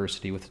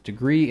University with a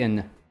degree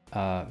in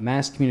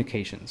mass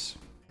communications.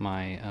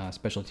 My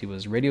specialty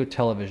was radio,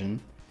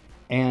 television.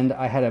 And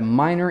I had a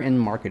minor in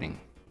marketing,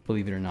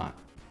 believe it or not.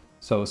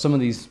 So some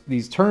of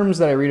these terms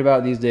that I read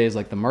about these days,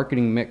 like the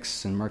marketing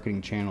mix and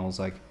marketing channels,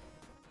 like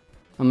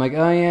I'm like,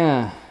 oh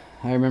yeah,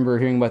 I remember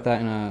hearing about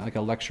that in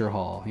a lecture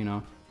hall, you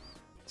know.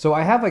 So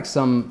I have like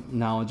some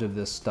knowledge of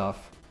this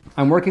stuff.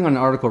 I'm working on an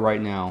article right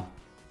now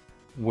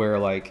where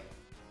like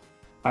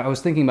I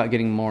was thinking about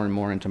getting more and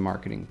more into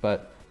marketing,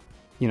 but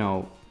you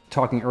know,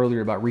 talking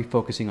earlier about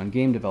refocusing on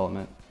game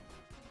development,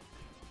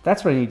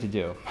 that's what I need to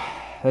do.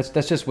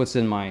 That's just what's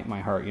in my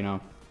heart, you know.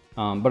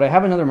 But I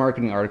have another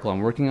marketing article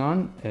I'm working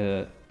on.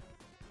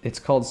 It's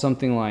called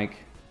something like,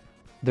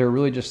 there are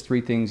really just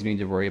 3 things you need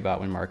to worry about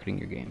when marketing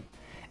your game.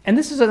 And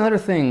this is another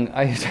thing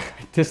I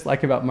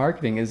dislike about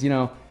marketing is, you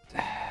know,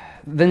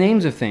 the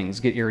names of things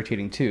get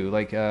irritating too.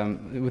 Like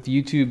with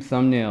YouTube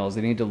thumbnails,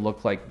 they need to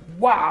look like,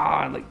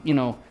 wow, like, you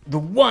know, the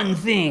one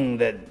thing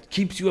that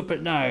keeps you up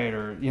at night,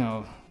 or, you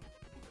know,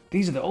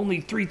 these are the only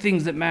 3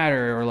 things that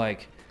matter, or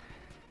like,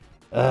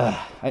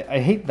 I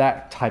hate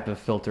that type of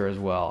filter as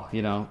well,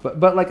 you know.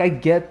 But like I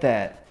get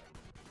that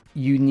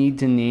you need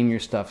to name your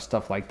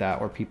stuff like that,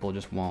 or people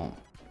just won't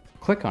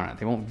click on it.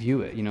 They won't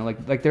view it, you know.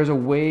 Like there's a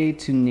way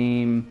to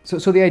name. So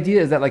the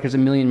idea is that like there's a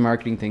million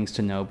marketing things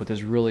to know, but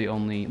there's really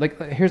only like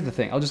here's the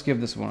thing. I'll just give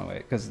this one away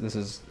because this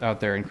is out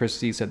there, and Chris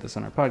C said this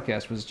on our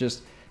podcast. Was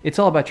just it's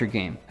all about your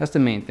game. That's the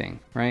main thing,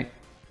 right?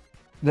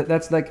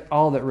 That's like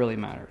all that really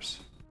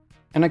matters.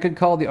 And I could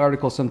call the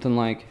article something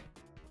like,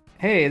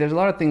 hey, there's a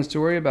lot of things to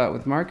worry about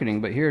with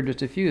marketing, but here are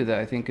just a few that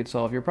I think could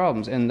solve your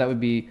problems. And that would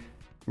be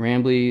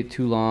rambly,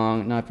 too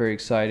long, not very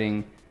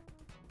exciting.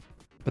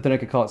 But then I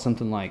could call it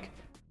something like,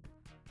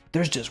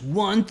 there's just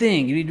one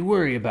thing you need to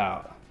worry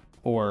about.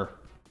 Or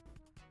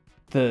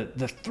the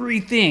 3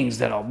 things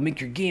that'll make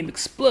your game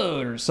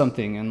explode, or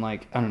something. And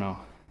like, I don't know,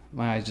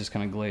 my eyes just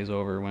kind of glaze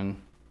over when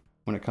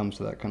it comes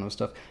to that kind of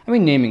stuff. I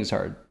mean, naming is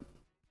hard.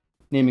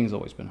 Naming's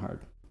always been hard.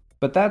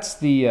 But that's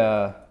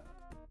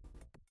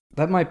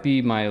that might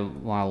be my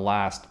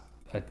last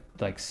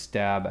like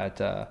stab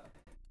at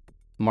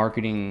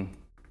marketing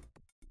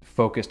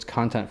focused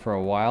content for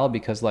a while,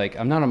 because like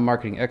I'm not a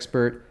marketing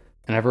expert,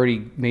 and I've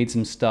already made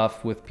some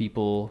stuff with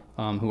people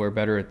who are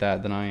better at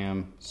that than I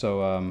am.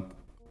 So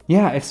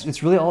yeah,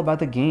 it's really all about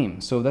the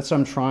game. So that's what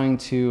I'm trying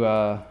to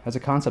as a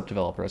concept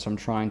developer. That's what I'm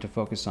trying to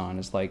focus on.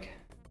 Is like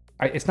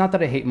it's not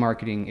that I hate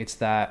marketing. It's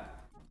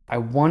that I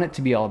want it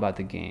to be all about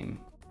the game,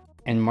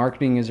 and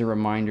marketing is a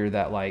reminder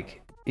that like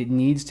it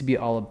needs to be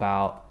all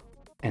about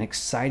an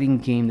exciting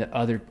game that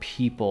other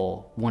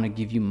people want to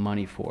give you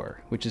money for,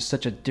 which is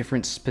such a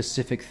different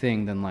specific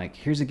thing than like,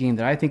 here's a game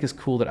that I think is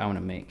cool that I want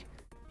to make.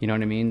 You know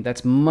what I mean?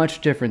 That's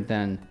much different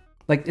than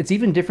Like, it's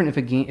even different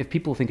if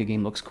people think a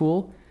game looks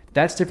cool.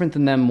 That's different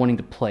than them wanting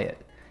to play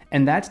it.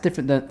 And that's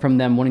different from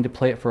them wanting to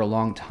play it for a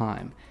long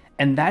time.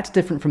 And that's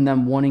different from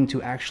them wanting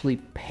to actually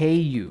pay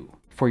you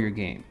for your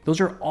game.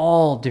 Those are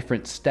all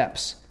different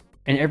steps.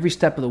 And every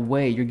step of the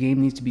way, your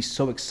game needs to be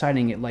so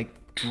exciting, it like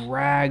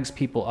drags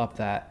people up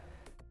that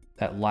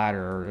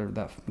ladder, or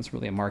that's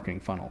really a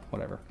marketing funnel,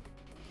 whatever.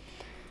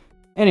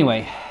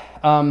 Anyway,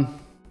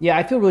 yeah,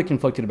 I feel really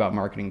conflicted about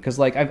marketing because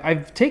like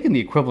I've taken the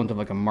equivalent of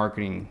like a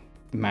marketing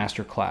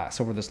master class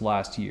over this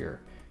last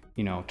year.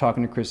 You know,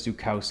 talking to Chris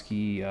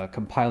Zukowski,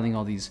 compiling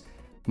all these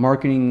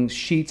marketing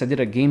sheets. I did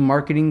a game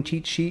marketing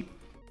cheat sheet.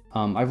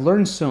 I've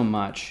learned so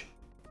much,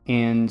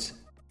 and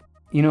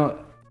you know,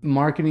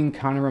 marketing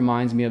kind of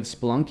reminds me of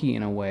Spelunky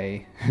in a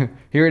way.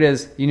 Here it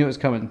is. You knew it was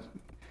coming.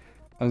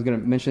 I was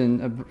going to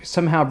mention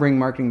somehow bring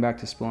marketing back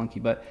to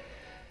Spelunky, but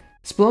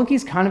Spelunky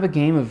is kind of a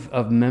game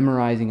of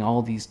memorizing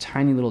all these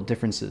tiny little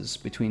differences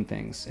between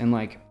things, and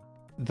like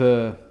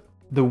the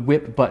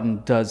whip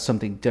button does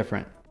something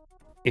different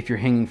if you're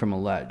hanging from a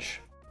ledge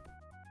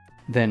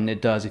than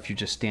it does if you're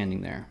just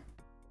standing there.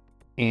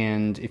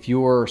 And if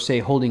you're, say,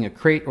 holding a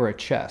crate or a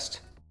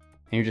chest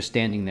and you're just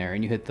standing there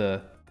and you hit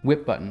the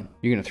whip button,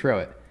 you're going to throw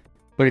it.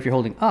 But if you're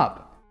holding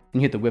up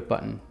and you hit the whip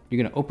button,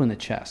 you're going to open the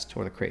chest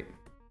or the crate.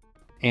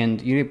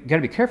 And you got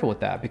to be careful with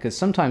that, because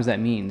sometimes that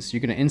means you're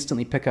going to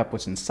instantly pick up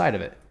what's inside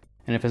of it.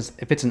 And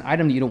if it's an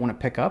item that you don't want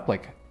to pick up,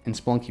 like in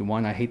Spelunky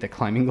 1, I hate the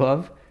climbing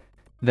glove,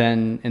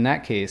 then in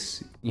that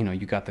case, you know,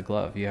 you got the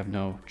glove. You have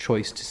no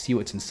choice to see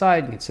what's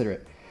inside and consider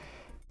it.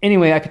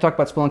 Anyway, I could talk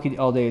about Spelunky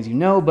all day, as you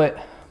know, but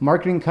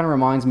marketing kind of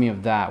reminds me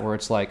of that, where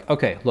it's like,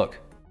 okay, look,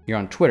 you're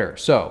on Twitter,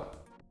 so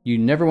you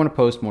never want to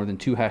post more than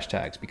 2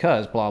 hashtags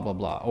because blah, blah,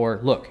 blah. Or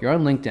look, you're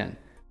on LinkedIn.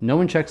 No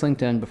one checks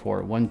LinkedIn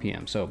before 1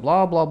 p.m., so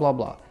blah, blah, blah,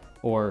 blah.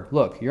 Or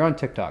look, you're on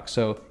TikTok,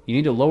 so you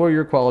need to lower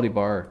your quality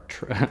bar,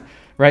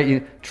 right?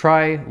 You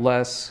try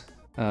less,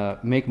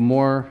 make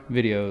more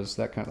videos,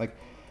 that kind of like.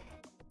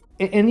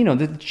 And you know,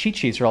 the cheat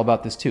sheets are all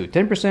about this too.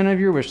 10% of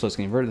your wish list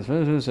converted,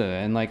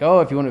 and like, oh,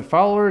 if you want a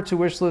follower to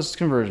wish list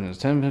conversion, is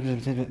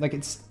 10%. Like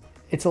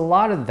it's a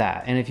lot of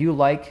that. And if you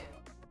like,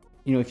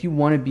 you know, if you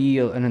want to be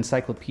an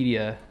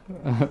encyclopedia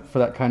for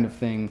that kind of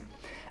thing.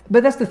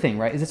 But that's the thing,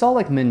 right? Is it's all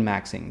like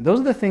min-maxing. Those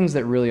are the things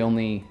that really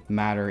only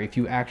matter if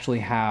you actually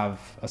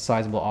have a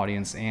sizable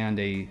audience and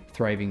a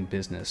thriving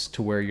business,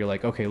 to where you're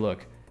like, okay,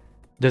 look,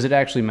 does it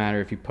actually matter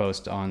if you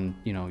post on,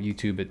 you know,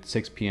 YouTube at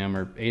 6 p.m.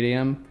 or 8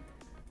 a.m.?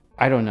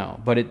 I don't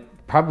know, but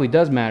it probably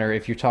does matter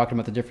if you're talking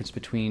about the difference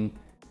between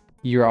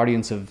your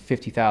audience of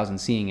 50,000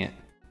 seeing it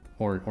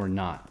or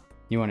not.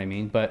 You know what I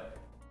mean? But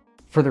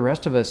for the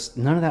rest of us,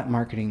 none of that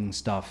marketing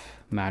stuff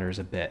matters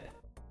a bit.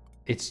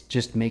 It's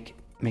just make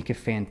a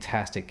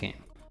fantastic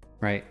game,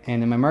 right?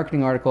 And in my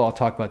marketing article, I'll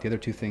talk about the other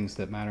 2 things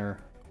that matter.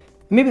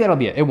 Maybe that'll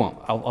be it. It won't.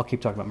 I'll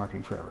keep talking about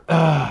marketing forever.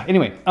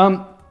 Anyway,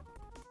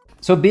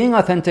 so being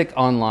authentic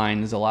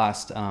online is the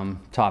last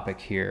topic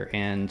here,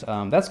 and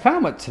that's kind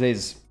of what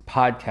today's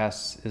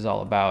podcast is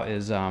all about.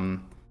 Is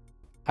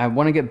I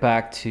want to get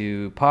back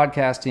to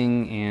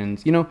podcasting,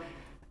 and you know,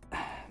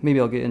 maybe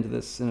I'll get into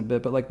this in a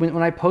bit, but like when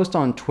I post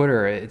on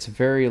Twitter, it's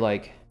very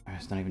like,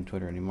 it's not even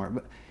Twitter anymore,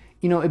 but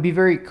you know, it'd be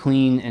very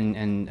clean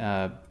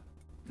and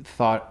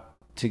thought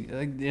to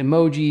like,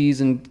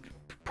 emojis and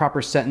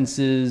proper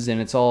sentences,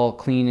 and it's all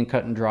clean and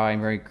cut and dry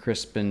and very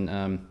crisp, and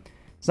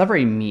it's not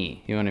very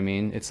me, you know what I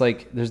mean? It's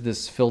like there's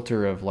this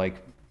filter of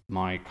like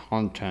my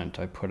content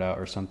I put out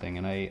or something,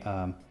 and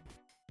I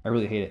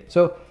really hate it.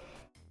 So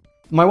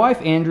my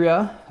wife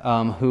Andrea,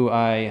 who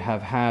I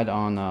have had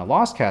on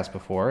Lostcast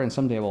before, and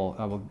someday I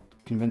will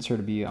convince her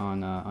to be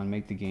on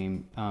Make the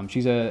Game.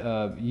 She's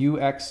a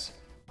UX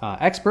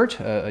expert,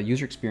 a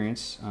user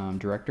experience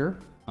director,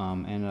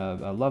 and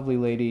a lovely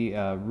lady,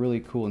 a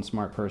really cool and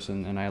smart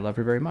person, and I love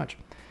her very much.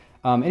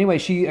 Anyway,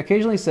 she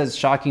occasionally says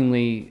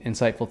shockingly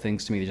insightful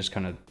things to me that just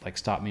kind of like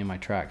stop me in my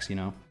tracks, you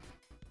know?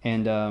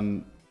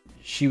 And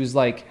she was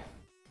like,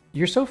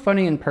 you're so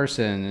funny in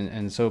person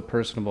and so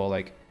personable.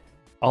 Like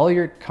all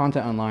your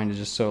content online is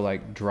just so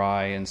like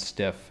dry and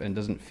stiff and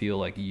doesn't feel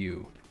like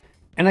you.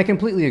 And I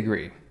completely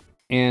agree.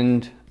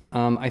 And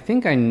I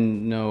think I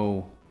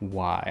know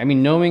why. I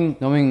mean,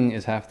 knowing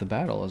is half the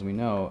battle, as we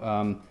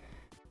know.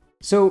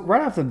 So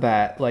right off the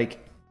bat, like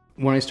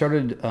when I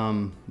started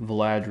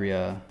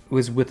Valadria, it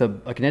was with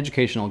an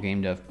educational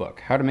game dev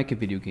book, how to make a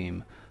video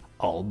game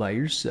all by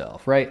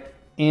yourself, right?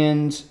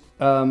 And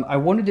I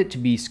wanted it to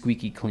be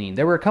squeaky clean.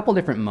 There were a couple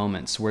different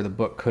moments where the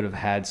book could have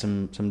had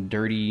some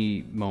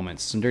dirty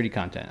moments, some dirty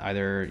content,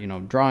 either, you know,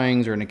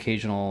 drawings or an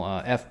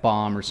occasional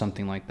F-bomb or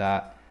something like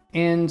that.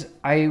 And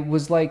I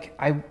was like,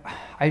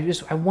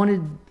 I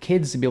wanted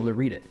kids to be able to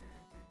read it,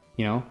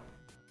 you know?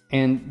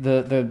 And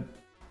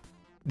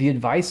the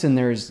advice in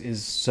there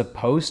is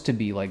supposed to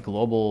be like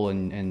global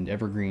and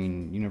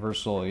evergreen,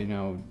 universal, you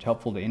know,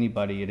 helpful to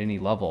anybody at any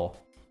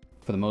level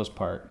for the most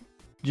part.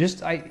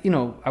 Just, I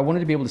wanted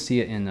to be able to see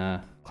it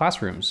in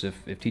classrooms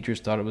if teachers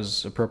thought it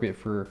was appropriate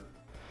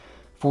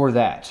for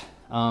that.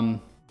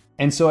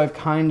 And so I've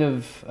kind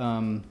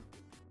of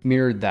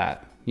mirrored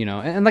that you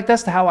know, and like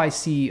that's how I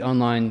see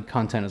online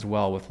content as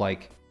well, with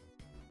like,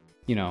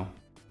 you know,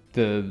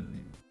 the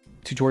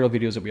tutorial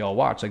videos that we all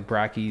watch, like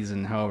Brackeys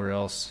and however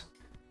else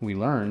we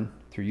learn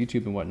through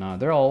YouTube and whatnot.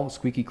 They're all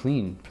squeaky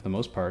clean for the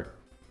most part.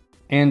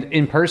 And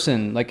in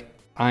person, like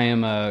I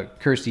am a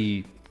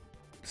cursey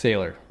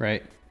sailor,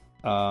 right?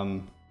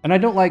 And I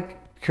don't like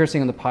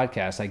cursing on the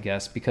podcast, I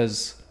guess,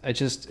 because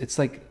it's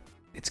like,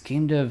 it's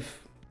game dev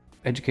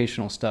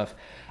educational stuff.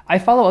 I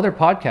follow other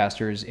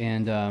podcasters,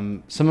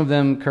 and some of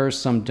them curse,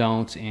 some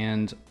don't.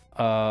 And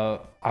I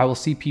will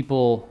see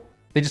people,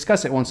 they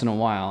discuss it once in a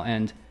while.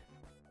 And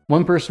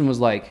one person was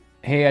like,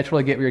 hey, I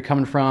totally get where you're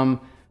coming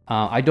from.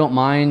 I don't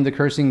mind the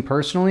cursing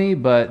personally,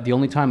 but the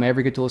only time I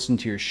ever get to listen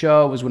to your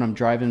show is when I'm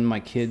driving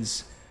my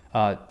kids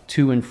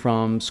to and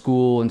from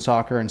school and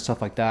soccer and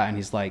stuff like that. And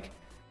he's like,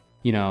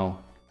 you know,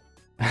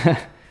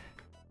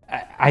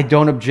 I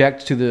don't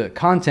object to the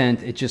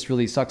content. It just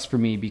really sucks for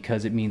me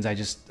because it means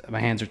my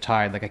hands are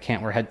tied. Like I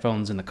can't wear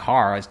headphones in the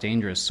car. It's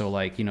dangerous. So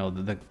like, you know,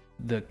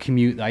 the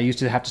commute, I used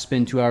to have to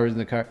spend 2 hours in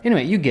the car.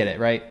 Anyway, you get it,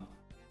 right?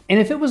 And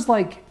if it was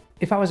like,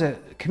 if I was a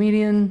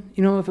comedian,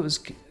 you know, if it was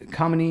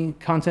comedy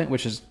content,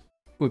 which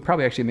would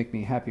probably actually make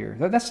me happier.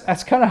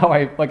 That's kind of how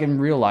I, like in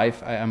real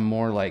life, I'm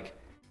more like,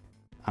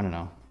 I don't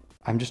know.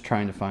 I'm just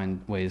trying to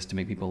find ways to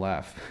make people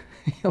laugh.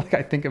 Like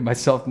I think of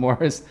myself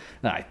more as,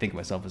 not I think of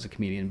myself as a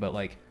comedian, but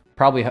like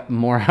probably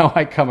more how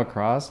I come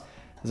across,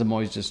 as I'm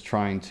always just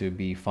trying to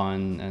be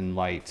fun and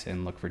light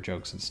and look for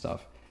jokes and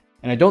stuff.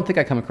 And I don't think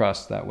I come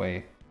across that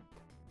way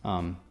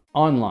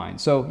online.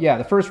 So yeah,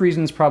 the first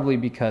reason is probably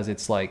because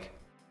it's like,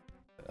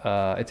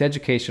 it's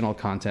educational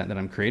content that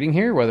I'm creating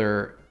here,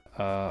 whether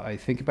I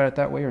think about it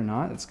that way or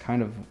not. It's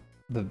kind of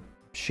the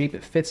shape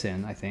it fits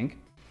in, I think.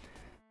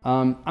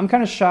 I'm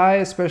kind of shy,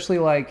 especially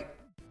like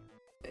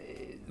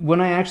when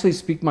I actually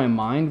speak my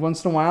mind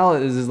once in a while.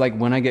 Is like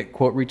when I get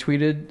quote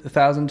retweeted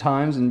 1,000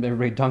 times and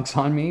everybody dunks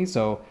on me.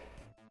 So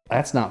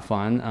that's not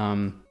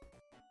fun.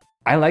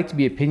 I like to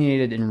be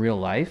opinionated in real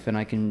life, and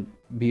I can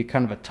be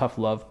kind of a tough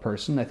love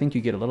person. I think you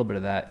get a little bit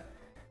of that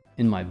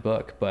in my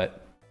book,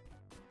 but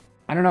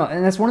I don't know.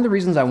 And that's one of the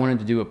reasons I wanted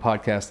to do a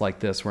podcast like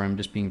this, where I'm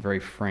just being very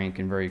frank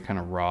and very kind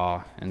of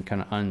raw and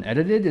kind of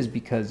unedited, is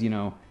because, you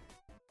know,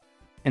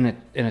 in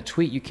a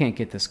tweet, you can't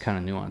get this kind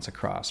of nuance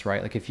across,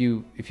 right? Like if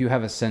you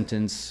have a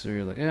sentence, or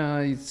you're like,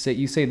 yeah,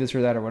 you say this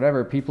or that or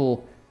whatever,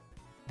 people,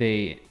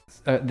 they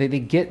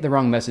get the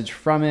wrong message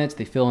from it.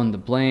 They fill in the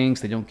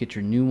blanks. They don't get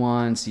your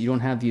nuance. You don't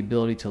have the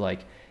ability to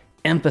like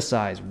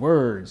emphasize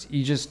words.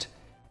 You just,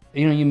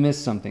 you know, you miss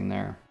something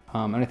there.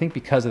 And I think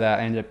because of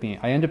that, I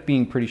end up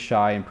being pretty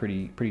shy and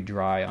pretty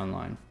dry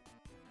online.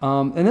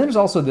 And then there's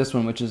also this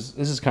one, this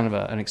is kind of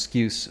an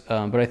excuse,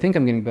 but I think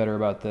I'm getting better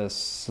about this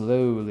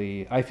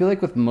slowly. I feel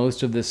like with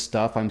most of this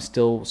stuff, I'm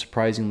still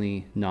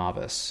surprisingly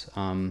novice.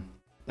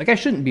 Like I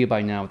shouldn't be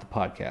by now with the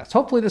podcast.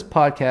 Hopefully this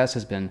podcast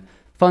has been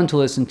fun to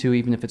listen to,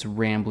 even if it's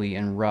rambly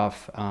and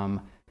rough.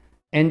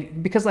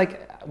 And because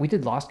like we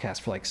did Lostcast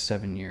for like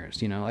 7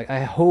 years, you know, like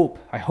I hope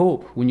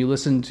when you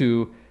listen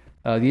to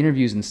the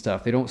interviews and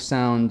stuff, they don't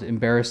sound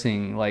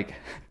embarrassing. Like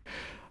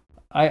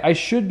I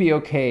should be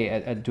okay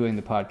at doing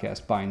the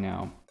podcast by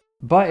now,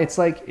 but it's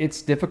like,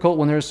 it's difficult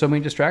when there's so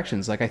many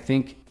distractions. Like I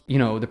think, you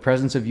know, the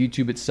presence of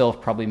YouTube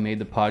itself probably made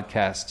the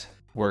podcast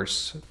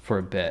worse for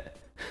a bit.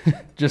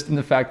 Just in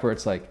the fact where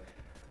it's like,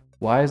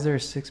 why is there a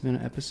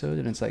 6-minute episode?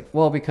 And it's like,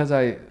 well, because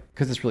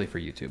it's really for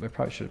YouTube. I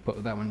probably should have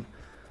put that one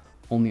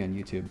only on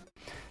YouTube.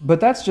 But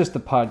that's just the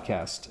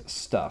podcast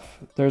stuff.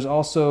 There's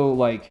also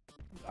like,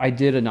 I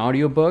did an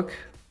audiobook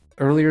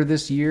earlier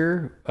this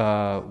year,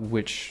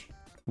 which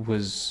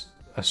was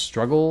a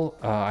struggle.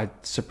 I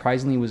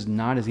surprisingly was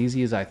not as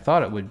easy as I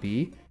thought it would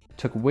be. It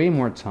took way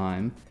more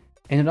time.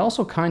 And it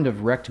also kind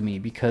of wrecked me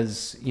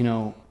because, you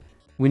know,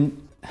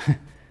 when,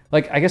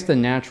 like, I guess the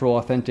natural,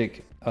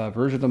 authentic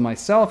version of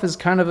myself is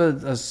kind of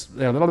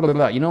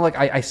you know, like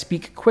I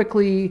speak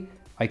quickly.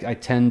 I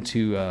tend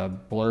to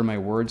blur my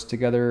words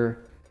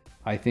together.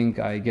 I think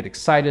I get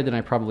excited and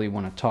I probably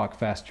want to talk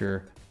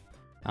faster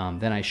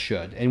than I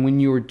should. And when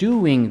you're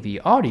doing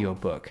the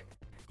audiobook,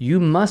 you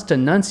must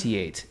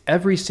enunciate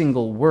every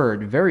single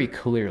word very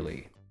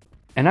clearly.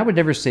 And I would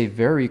never say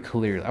very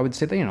clearly. I would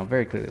say that, you know,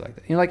 very clearly like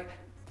that. You know, like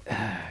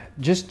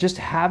just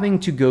having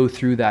to go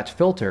through that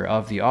filter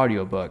of the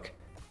audiobook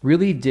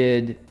really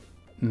did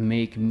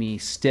make me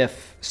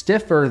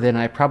stiffer than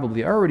I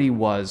probably already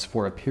was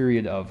for a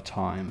period of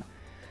time.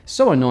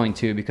 So annoying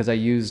too, because I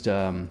used,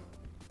 I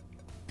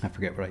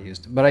forget what I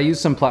used, but I used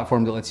some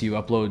platform that lets you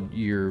upload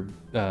your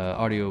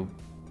audio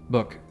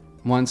book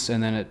once,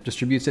 and then it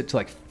distributes it to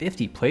like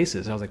 50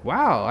 places. I was like,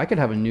 wow, I could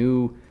have a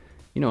new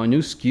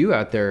SKU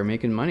out there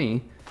making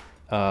money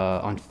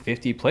on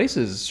 50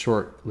 places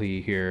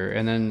shortly here.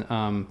 And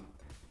then,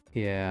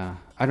 yeah,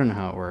 I don't know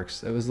how it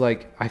works. It was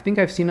like, I think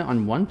I've seen it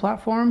on one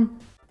platform.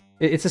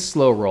 It's a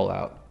slow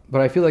rollout,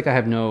 but I feel like I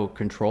have no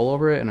control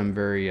over it, and I'm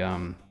very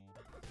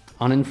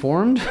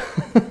uninformed.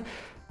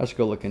 I should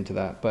go look into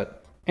that.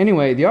 But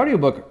anyway, the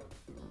audiobook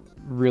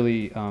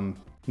really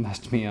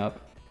messed me up.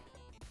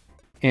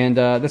 And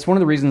that's one of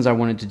the reasons I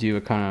wanted to do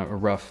a kind of a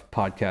rough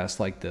podcast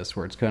like this,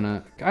 where it's kind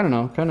of, I don't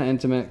know, kind of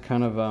intimate,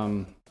 kind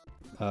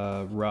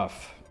of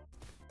rough.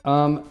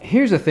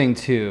 Here's the thing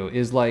too,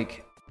 is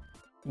like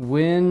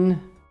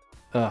when,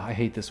 I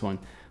hate this one.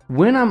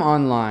 When I'm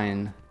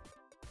online,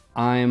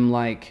 I'm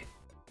like,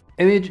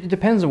 it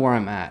depends on where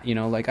I'm at, you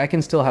know, like I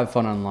can still have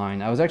fun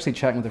online. I was actually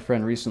chatting with a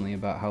friend recently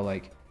about how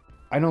like,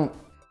 I don't,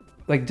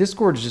 like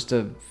Discord's just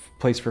a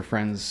place for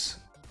friends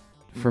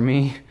for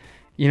me.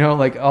 You know,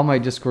 like all my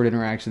Discord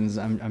interactions,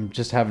 I'm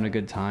just having a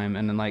good time.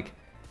 And then like,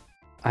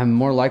 I'm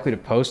more likely to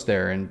post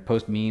there and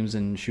post memes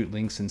and shoot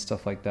links and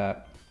stuff like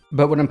that.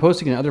 But when I'm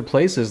posting in other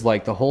places,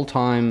 like the whole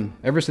time,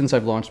 ever since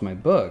I've launched my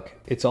book,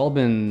 it's all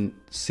been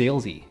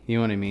salesy. You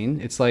know what I mean?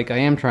 It's like I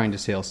am trying to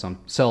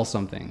sell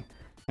something.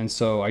 And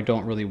so I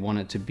don't really want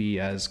it to be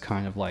as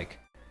kind of like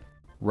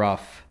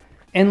rough.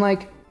 And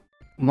like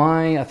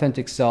my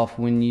authentic self,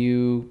 when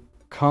you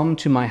come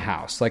to my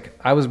house, like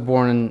I was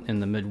born in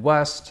the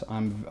Midwest.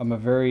 I'm a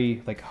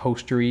very like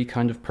hostery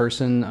kind of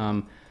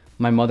person.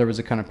 My mother was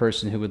the kind of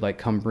person who would like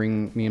come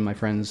bring me and my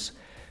friends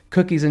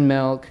cookies and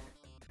milk.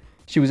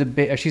 She's a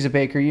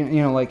baker, you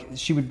know, like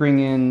she would bring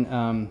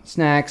in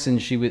snacks,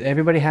 and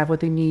everybody have what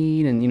they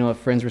need. And, you know, if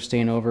friends were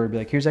staying over, it'd be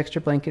like, here's extra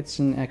blankets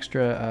and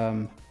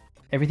extra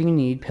everything you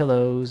need,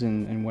 pillows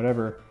and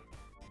whatever.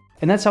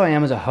 And that's how I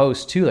am as a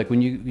host too. Like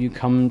when you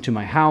come to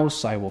my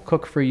house, I will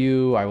cook for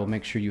you. I will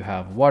make sure you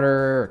have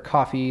water or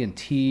coffee and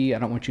tea. I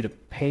don't want you to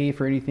pay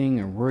for anything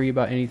or worry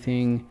about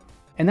anything.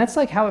 And that's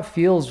like how it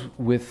feels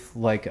with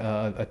like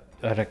an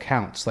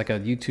account, like a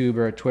YouTube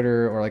or a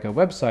Twitter or like a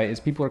website, is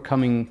people are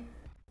coming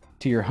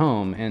to your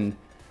home. And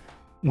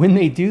when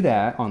they do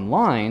that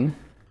online,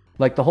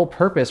 like the whole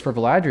purpose for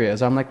Valadria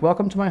is I'm like,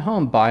 welcome to my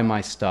home, buy my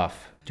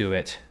stuff, do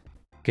it,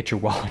 get your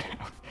wallet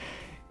out,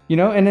 you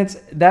know? And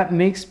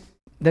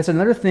that's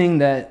another thing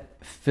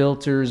that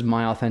filters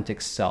my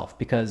authentic self,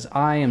 because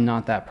I am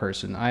not that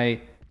person.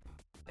 I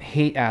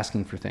hate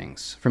asking for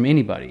things from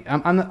anybody.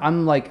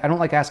 I'm like, I don't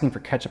like asking for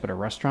ketchup at a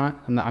restaurant.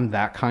 I'm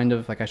that kind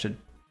of like, I should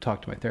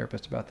talk to my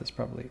therapist about this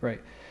probably, right?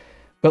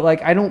 But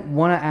like, I don't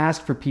want to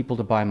ask for people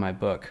to buy my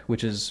book,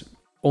 which is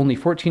only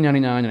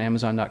 $14.99 on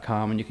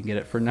Amazon.com, and you can get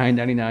it for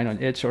 $9.99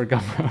 on Itch or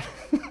Gumroad.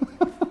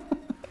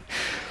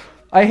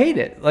 I hate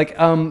it. Like,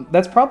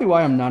 that's probably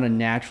why I'm not a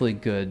naturally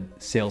good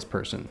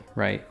salesperson,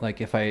 right?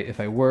 Like if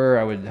I were,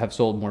 I would have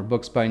sold more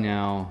books by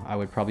now. I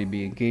would probably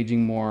be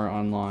engaging more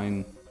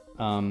online.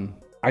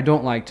 I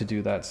don't like to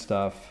do that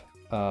stuff,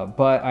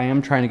 but I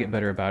am trying to get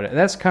better about it. And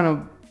that's kind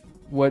of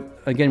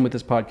what, again, with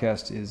this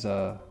podcast is,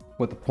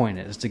 what the point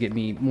is, to get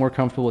me more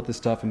comfortable with this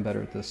stuff and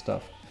better at this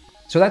stuff.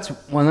 So that's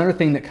one other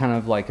thing that kind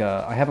of like,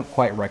 I haven't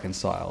quite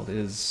reconciled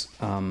is,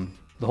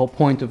 the whole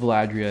point of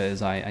Valadria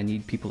is I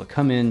need people to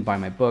come in, buy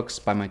my books,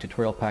 buy my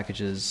tutorial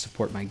packages,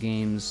 support my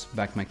games,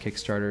 back my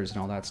Kickstarters and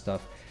all that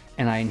stuff.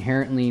 And I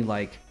inherently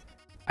like,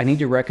 I need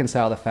to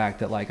reconcile the fact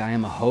that like I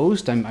am a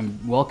host, I'm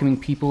welcoming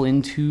people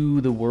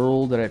into the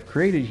world that I've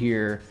created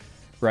here,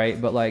 right?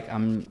 But like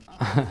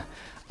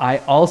I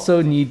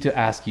also need to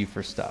ask you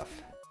for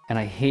stuff, and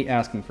I hate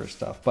asking for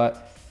stuff,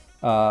 but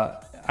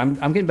I'm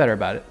getting better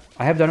about it.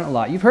 I have done it a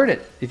lot. You've heard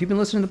it. If you've been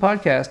listening to the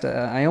podcast,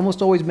 I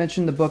almost always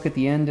mention the book at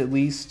the end at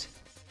least.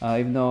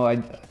 Even though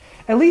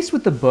at least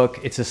with the book,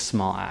 it's a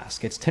small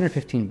ask. It's $10 or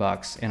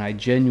 $15, and I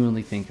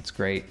genuinely think it's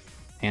great.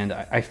 And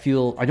I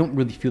don't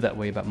really feel that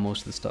way about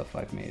most of the stuff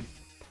I've made.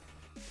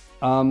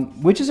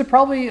 Which is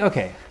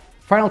okay.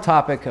 Final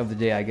topic of the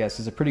day, I guess,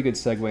 is a pretty good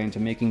segue into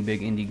making big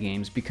indie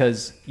games,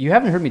 because you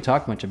haven't heard me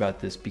talk much about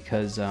this,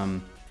 because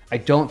I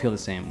don't feel the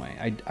same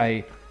way.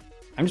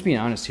 I'm just being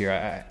honest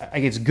here.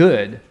 It's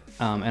good,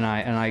 and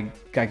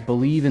I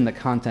believe in the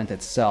content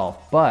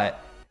itself,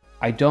 but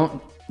I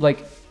don't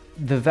like.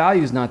 The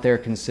value is not there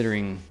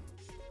considering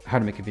how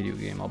to make a video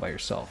game all by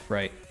yourself,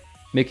 right?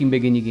 Making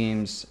big indie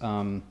games.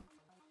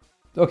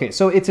 Okay,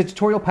 so it's a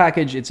tutorial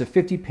package. It's a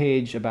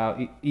 50-page about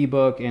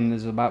ebook, and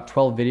there's about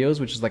 12 videos,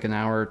 which is like an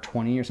hour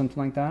 20 or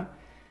something like that.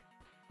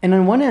 And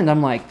on one end,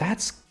 I'm like,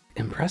 that's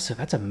impressive.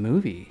 That's a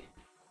movie,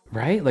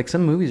 right? Like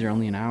some movies are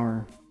only an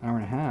hour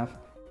and a half.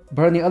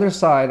 But on the other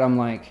side, I'm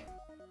like,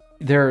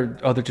 there are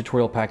other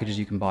tutorial packages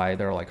you can buy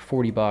that are like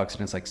 $40,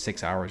 and it's like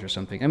 6 hours or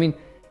something. I mean,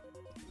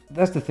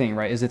 that's the thing,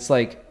 right? Is it's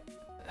like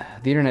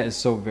the internet is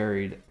so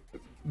varied.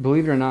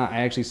 Believe it or not,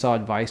 I actually saw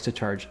advice to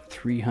charge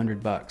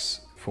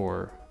 $300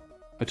 for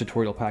a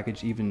tutorial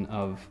package, even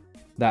of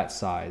that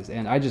size,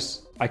 and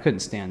I couldn't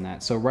stand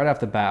that. So right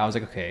off the bat, I was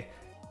like, okay,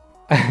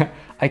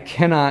 I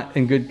cannot,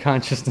 in good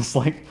consciousness,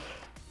 like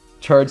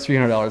charge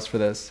 $300 for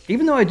this.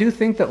 Even though I do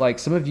think that like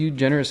some of you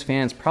generous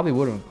fans probably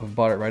would have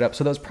bought it right up.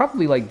 So that was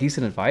probably like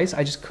decent advice.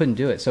 I just couldn't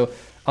do it. So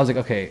I was like,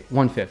 okay,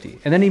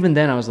 $150, and then even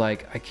then I was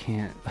like, I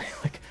can't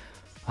like.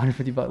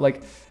 $150,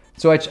 like,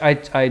 so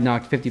I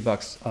knocked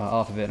 $50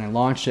 off of it, and I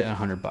launched it at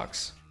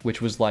 $100,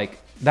 which was like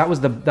that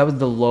was the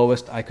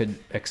lowest I could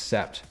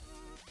accept,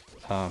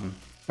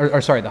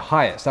 or sorry, the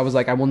highest. I was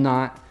like, I will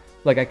not,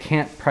 like, I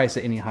can't price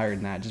it any higher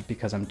than that, just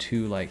because I'm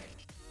too like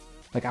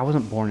I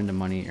wasn't born into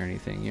money or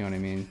anything, you know what I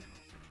mean?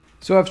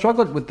 So I've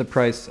struggled with the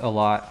price a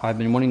lot. I've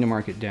been wanting to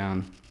mark it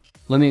down.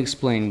 Let me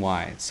explain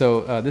why.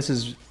 So this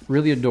is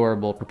really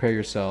adorable. Prepare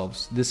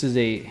yourselves. This is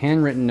a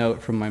handwritten note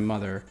from my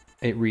mother.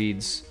 It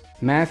reads,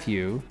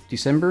 Matthew,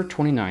 December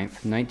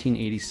 29th,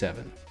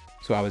 1987.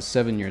 So I was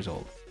 7 years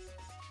old.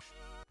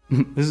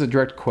 This is a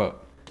direct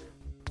quote.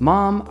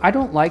 Mom, I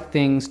don't like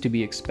things to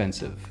be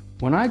expensive.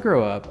 When I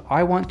grow up,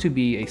 I want to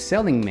be a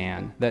selling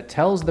man that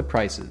tells the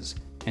prices,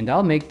 and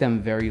I'll make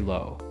them very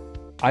low.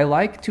 I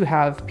like to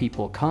have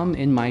people come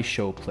in my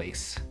show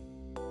place.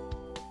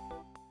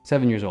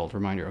 7 years old,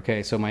 reminder,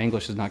 okay? So my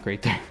English is not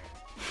great there.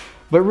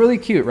 But really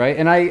cute, right?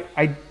 And I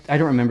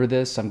don't remember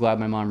this. I'm glad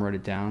my mom wrote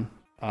it down.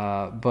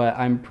 But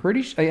I'm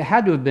pretty sure it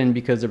had to have been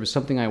because there was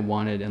something I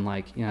wanted. And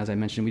like, you know, as I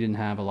mentioned, we didn't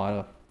have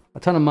a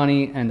ton of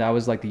money. And I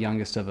was like the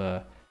youngest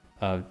of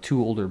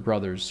two older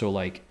brothers. So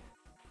like,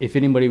 if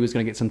anybody was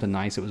going to get something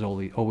nice, it was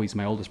always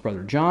my oldest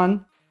brother,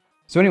 John.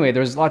 So anyway,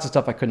 there was lots of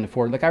stuff I couldn't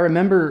afford. Like I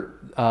remember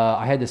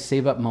I had to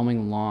save up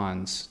mowing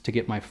lawns to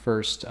get my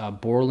first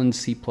Borland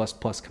C++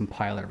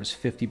 compiler. It was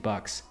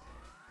 $50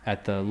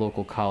 at the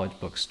local college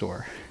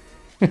bookstore.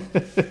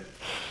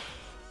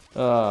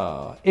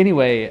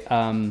 Anyway,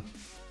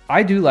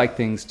 I do like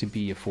things to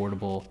be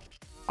affordable.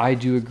 I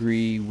do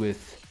agree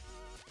with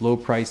low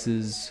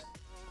prices.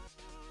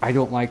 I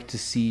don't like to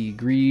see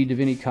greed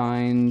of any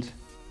kind.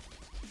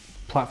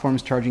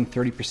 Platforms charging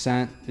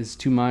 30% is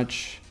too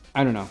much.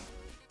 I don't know.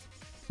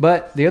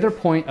 But the other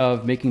point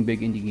of making big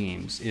indie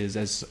games is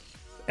as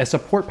a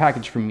support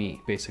package for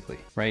me, basically,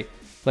 right?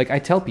 Like I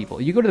tell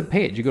people, you go to the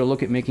page, you go to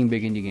look at making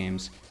big indie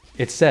games.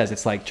 It says,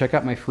 it's like, check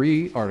out my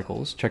free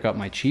articles, check out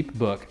my cheap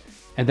book.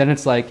 And then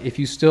it's like, if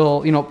you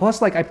still, you know,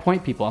 plus like I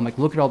point people, I'm like,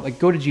 look at all, like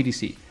go to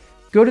GDC,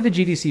 go to the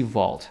GDC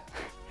vault,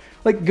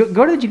 like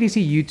go to the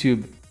GDC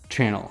YouTube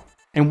channel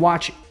and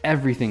watch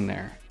everything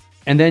there.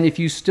 And then if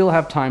you still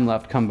have time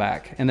left, come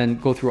back and then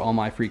go through all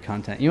my free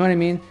content. You know what I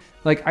mean?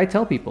 Like I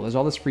tell people, there's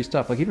all this free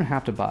stuff. Like you don't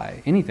have to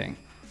buy anything.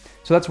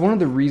 So that's one of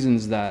the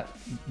reasons that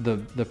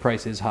the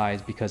price is high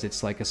is because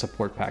it's like a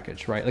support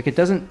package, right? Like it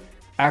doesn't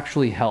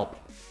actually help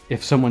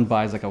if someone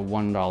buys like a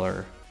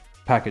 $1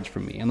 package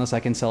from me, unless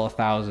I can sell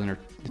 1,000 or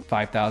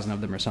 5,000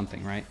 of them or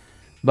something, right?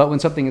 But when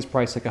something is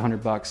priced like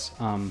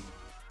 $100,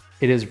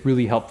 it is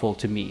really helpful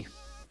to me.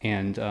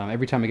 And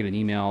every time I get an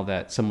email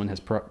that someone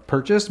has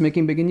purchased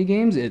Making Big Indie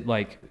Games, it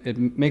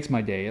makes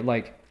my day.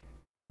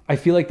 I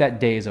feel like that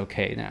day is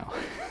okay now.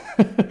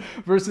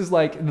 Versus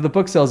like the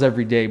book sells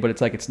every day, but it's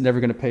like it's never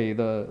going to pay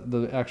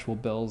the actual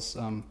bills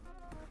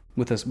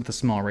with a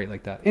small rate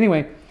like that.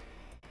 Anyway,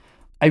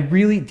 I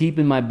really deep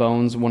in my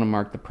bones want to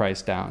mark the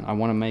price down. I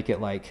want to make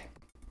it like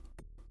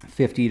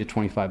 $50 to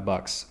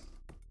 $25.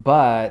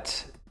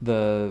 But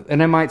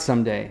and I might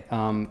someday.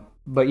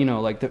 But you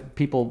know, like the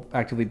people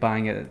actively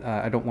buying it,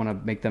 I don't want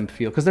to make them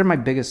feel, because they're my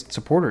biggest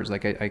supporters.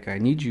 Like I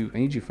need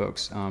you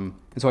folks. And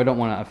so I don't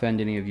want to offend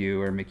any of you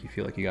or make you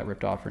feel like you got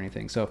ripped off or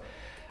anything. So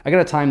I got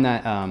to time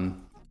that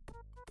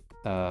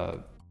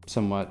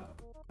somewhat.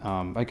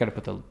 I got to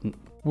put the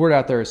word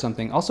out there or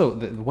something. Also,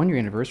 the 1 year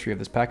anniversary of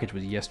this package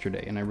was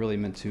yesterday, and I really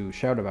meant to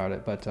shout about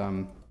it. But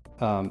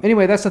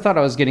anyway, that's the thought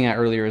I was getting at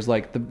earlier, is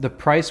like the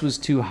price was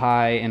too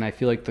high, and I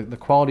feel like the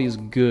quality is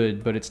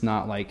good, but it's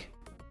not like,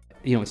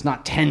 you know, it's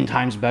not 10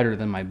 times better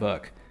than my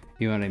book.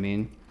 You know what I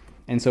mean?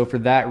 And so for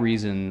that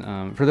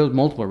reason, for those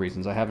multiple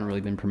reasons, I haven't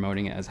really been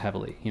promoting it as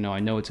heavily. You know, I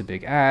know it's a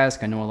big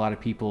ask. I know a lot of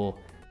people,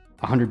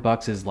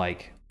 $100 is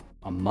like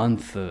a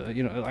month.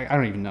 You know, I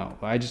don't even know.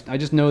 I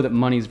just know that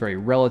money is very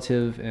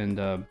relative, and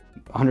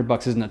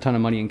 $100 isn't a ton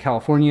of money in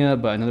California,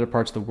 but in other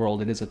parts of the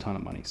world, it is a ton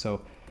of money.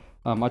 So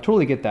I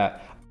totally get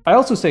that. I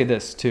also say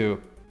this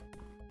too,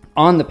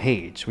 on the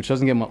page, which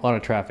doesn't get a lot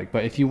of traffic,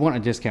 but if you want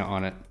a discount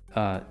on it,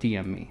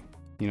 DM me.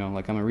 You know,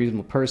 like I'm a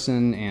reasonable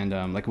person,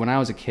 and like when I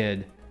was a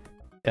kid,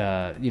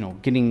 you know,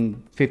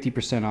 getting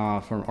 50%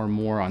 off or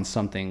more on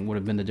something would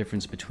have been the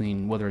difference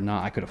between whether or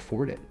not I could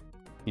afford it.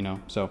 You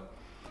know, so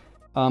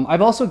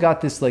I've also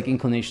got this like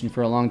inclination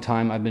for a long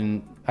time. I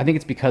think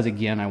it's because,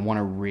 again, I want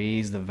to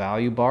raise the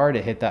value bar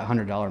to hit that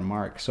 $100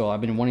 mark. So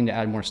I've been wanting to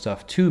add more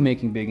stuff to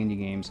Making Big Indie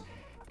Games.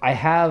 I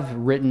have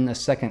written a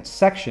second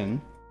section,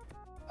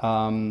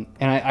 and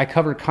I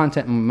cover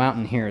Content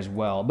Mountain here as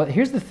well. But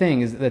here's the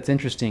thing that's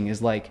interesting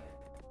is like,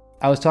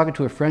 I was talking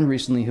to a friend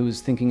recently who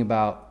was thinking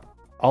about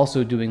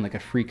also doing like a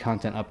free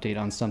content update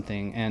on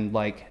something, and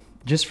like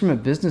just from a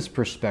business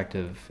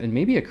perspective and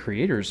maybe a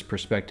creator's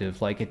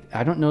perspective, like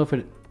I don't know if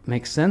it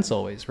makes sense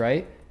always,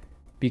 right?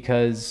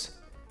 Because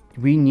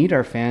we need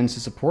our fans to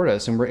support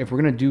us, and if we're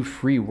gonna do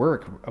free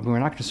work, we're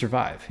not gonna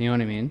survive. You know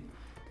what I mean?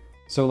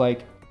 So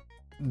like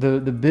the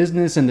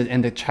business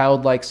and the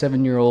childlike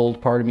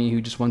 7-year-old part of me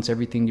who just wants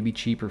everything to be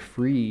cheap or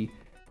free,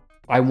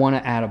 I want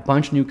to add a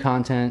bunch of new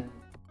content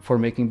for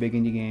Making Big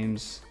Indie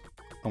Games.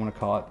 I want to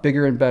call it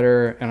bigger and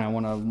better, and I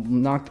want to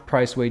knock the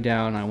price way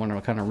down. I want to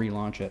kind of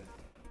relaunch it.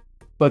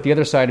 But the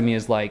other side of me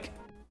is like,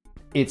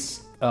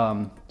 it's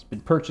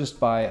been purchased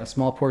by a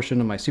small portion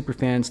of my super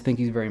fans. Thank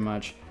you very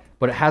much.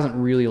 But it hasn't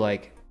really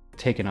like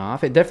taken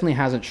off. It definitely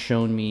hasn't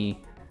shown me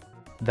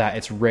that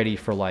it's ready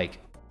for like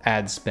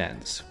ad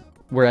spends.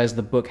 whereas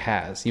the book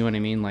has. You know what I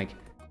mean? Like,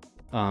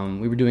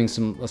 we were doing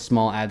a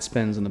small ad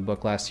spends in the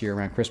book last year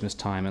around Christmas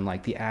time, and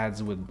like the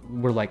ads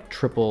were like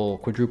triple,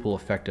 quadruple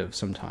effective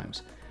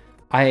sometimes.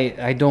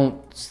 I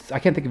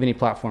can't think of any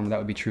platform that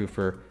would be true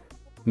for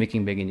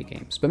making big indie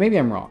games, but maybe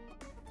I'm wrong.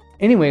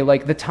 Anyway,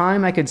 like the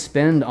time I could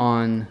spend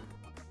on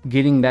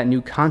getting that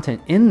new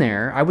content in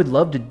there, I would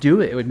love to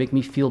do it. It would make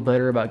me feel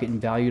better about getting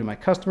value to my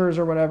customers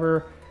or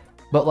whatever.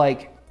 But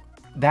like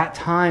that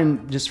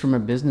time, just from a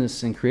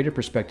business and creative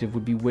perspective,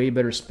 would be way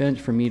better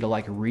spent for me to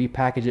like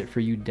repackage it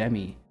for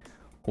Udemy.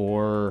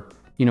 Or,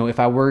 you know, if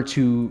I were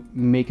to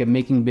make a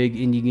Making Big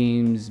Indie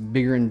Games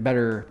Bigger and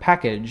Better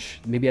package,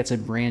 maybe that's a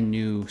brand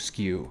new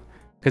SKU.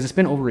 Because it's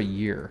been over a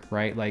year,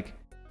 right? Like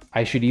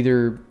I should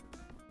either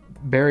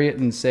bury it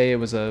and say it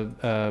was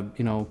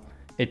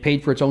it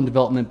paid for its own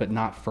development but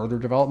not further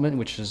development,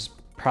 which is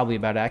probably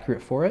about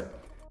accurate for it,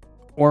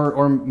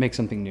 or make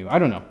something new. I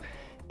don't know.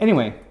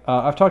 Anyway,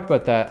 I've talked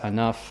about that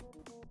enough.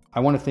 I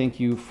want to thank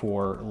you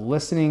for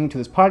listening to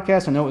this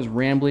podcast. I know it was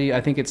rambly.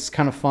 I think it's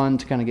kind of fun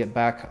to kind of get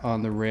back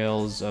on the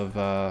rails of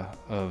I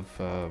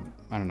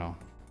don't know,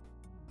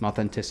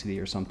 authenticity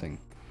or something.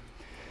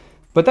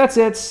 But that's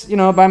it. You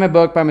know, buy my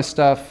book, buy my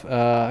stuff.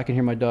 I can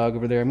hear my dog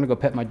over there. I'm going to go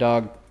pet my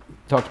dog,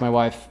 talk to my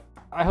wife.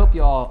 I hope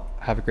you all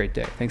have a great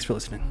day. Thanks for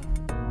listening.